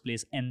the first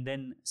place, and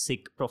then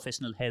seek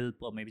professional help,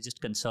 or maybe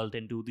just consult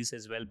and do this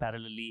as well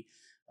parallelly?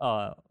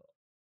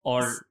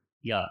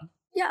 Yeah.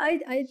 Yeah,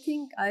 I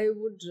think I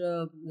would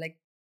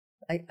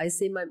I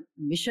say my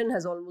mission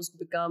has almost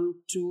become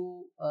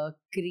to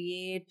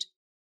create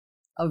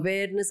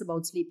awareness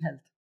about sleep health.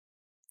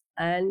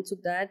 And so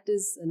that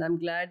is, and I'm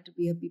glad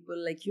we have people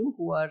like you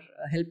who are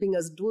helping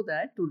us do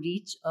that to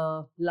reach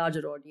a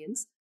larger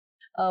audience.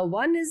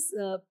 One is,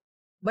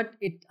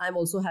 I'm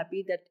also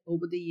happy that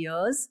over the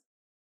years,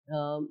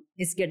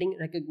 it's getting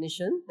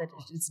recognition, that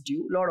it's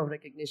due, a lot of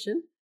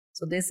recognition.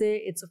 So they say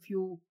it's a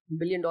few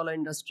billion-dollar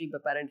industry,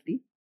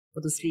 apparently,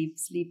 for the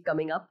sleep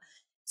coming up.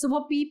 So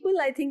for people,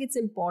 I think it's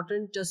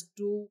important just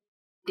to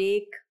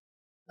take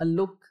a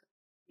look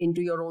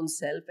into your own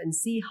self and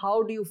see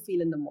how do you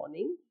feel in the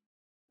morning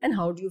and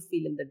how do you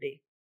feel in the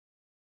day.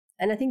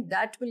 And I think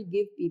that will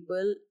give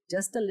people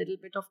just a little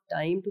bit of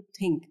time to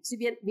think. See,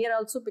 we are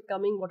also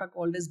becoming what are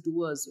called as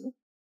doers.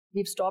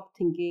 We've stopped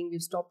thinking,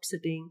 we've stopped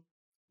sitting.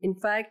 In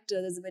fact,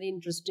 there's a very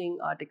interesting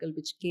article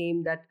which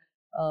came that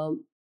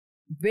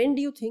when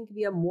do you think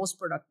we are most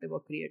productive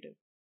or creative?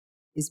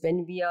 Is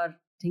when we are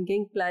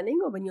thinking, planning,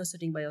 or when you're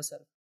sitting by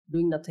yourself,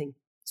 doing nothing.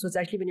 So it's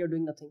actually when you're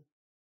doing nothing.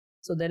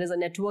 So there is a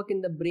network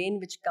in the brain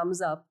which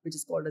comes up, which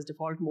is called as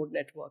default mode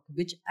network,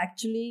 which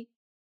actually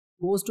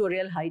goes to a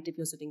real height if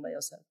you're sitting by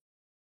yourself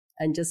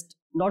and just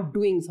not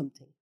doing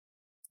something.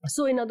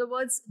 So in other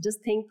words,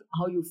 just think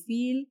how you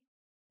feel.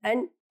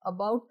 And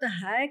about the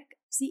hack,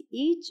 see,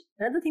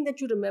 another thing that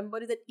you remember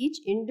is that each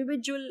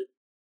individual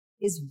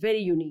is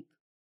very unique.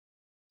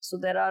 So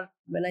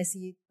when I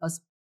see a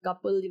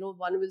couple,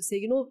 one will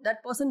say,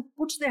 that person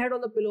puts their head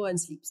on the pillow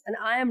and sleeps, and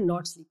I am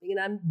not sleeping, and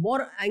I'm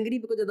more angry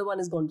because the other one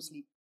is gone to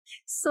sleep.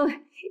 So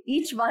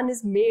each one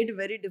is made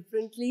very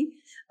differently.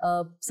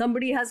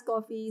 Somebody has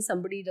coffee,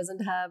 somebody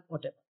doesn't have,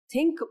 whatever.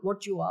 Think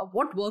what you are,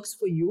 what works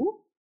for you.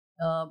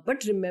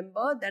 But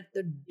remember that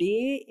the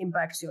day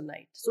impacts your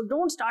night. So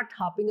don't start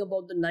harping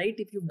about the night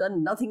if you've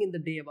done nothing in the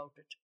day about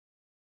it.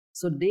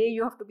 So day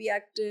you have to be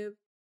active,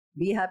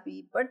 be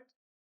happy, but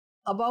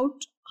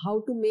about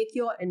how to make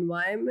your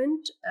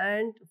environment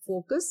and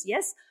focus.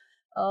 Yes,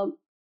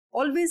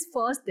 always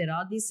first there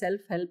are these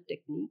self-help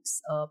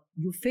techniques.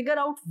 You figure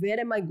out where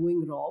am I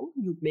going wrong.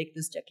 You make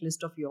this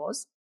checklist of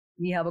yours.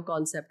 We have a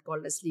concept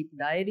called a sleep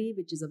diary,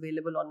 which is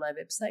available on my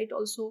website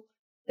also,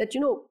 that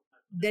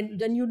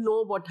then you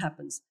know what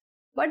happens.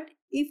 But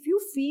if you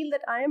feel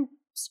that I am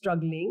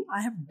struggling,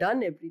 I have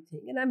done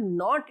everything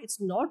and it's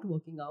not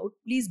working out,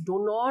 please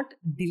do not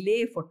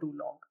delay for too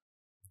long.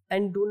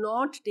 And do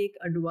not take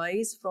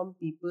advice from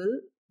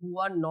people who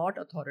are not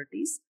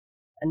authorities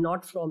and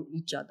not from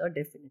each other,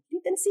 definitely.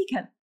 Then seek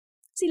help.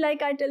 See,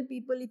 like I tell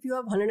people, if you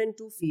have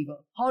 102 fever,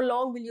 how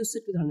long will you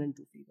sit with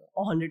 102 fever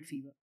or 100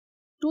 fever?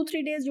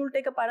 2-3 days, you'll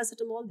take a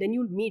paracetamol, then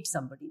you'll meet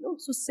somebody.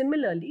 So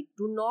similarly,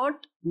 do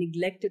not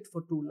neglect it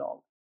for too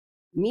long.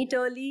 Meet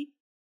early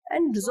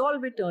and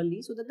resolve it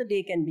early so that the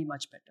day can be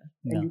much better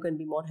and you can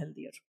be more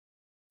healthier.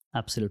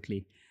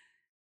 Absolutely.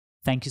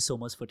 Thank you so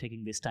much for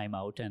taking this time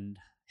out and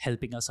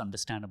helping us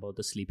understand about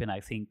the sleep. And I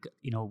think,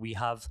 we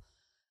have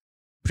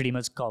pretty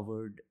much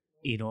covered,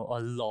 a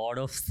lot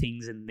of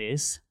things in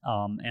this.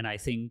 And I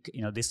think,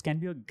 this can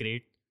be a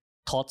great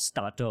thought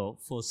starter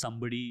for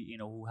somebody,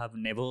 who have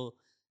never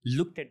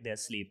looked at their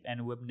sleep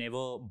and who have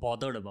never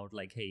bothered about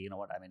like, hey,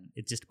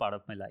 it's just part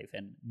of my life.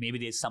 And maybe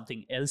there's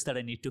something else that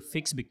I need to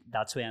fix.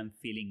 That's why I'm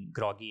feeling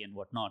groggy and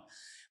whatnot.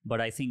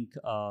 But I think,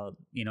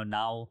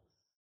 now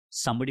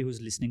somebody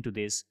who's listening to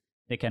this,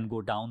 they can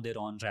go down their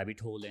own rabbit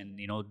hole and,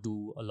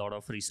 do a lot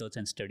of research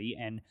and study.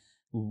 And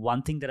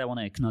one thing that I want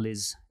to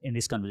acknowledge in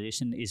this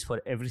conversation is for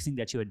everything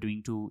that you are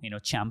doing to,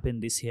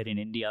 champion this here in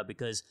India,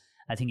 because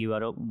I think you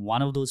are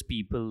one of those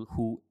people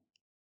who,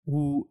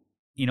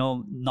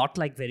 not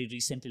like very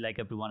recently like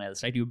everyone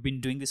else, right? You've been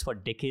doing this for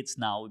decades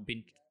now. We've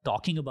been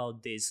talking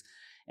about this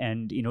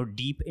and,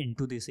 deep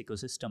into this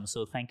ecosystem.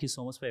 So thank you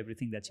so much for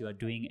everything that you are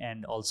doing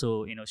and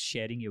also,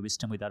 sharing your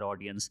wisdom with our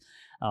audience.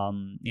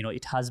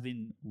 It has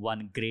been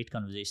one great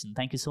conversation.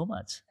 Thank you so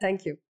much.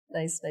 Thank you.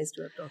 Nice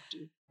to talk to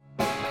you.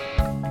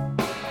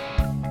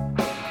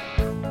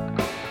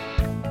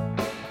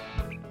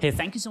 Hey,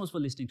 thank you so much for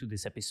listening to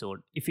this episode.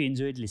 If you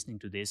enjoyed listening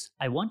to this,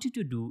 I want you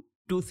to do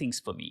 2 things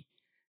for me.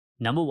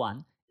 Number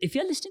 1, if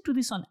you're listening to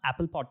this on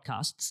Apple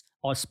Podcasts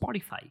or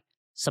Spotify,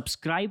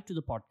 subscribe to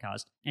the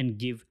podcast and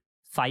give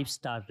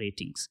 5-star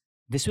ratings.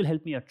 This will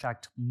help me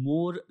attract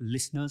more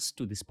listeners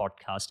to this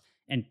podcast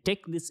and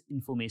take this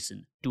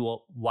information to a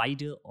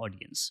wider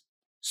audience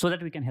so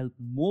that we can help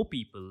more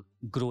people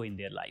grow in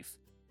their life.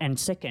 And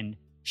second,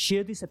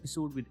 share this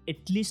episode with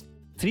at least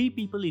 3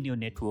 people in your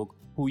network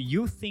who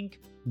you think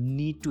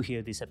need to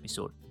hear this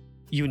episode.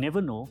 You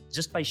never know,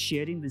 just by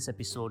sharing this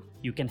episode,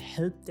 you can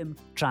help them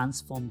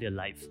transform their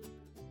life.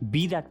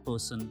 Be that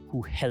person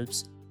who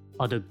helps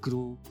others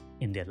grow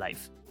in their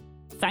life.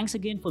 Thanks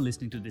again for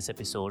listening to this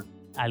episode.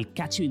 I'll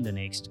catch you in the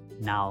next.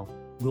 Now,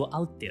 go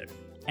out there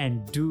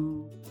and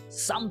do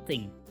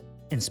something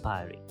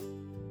inspiring.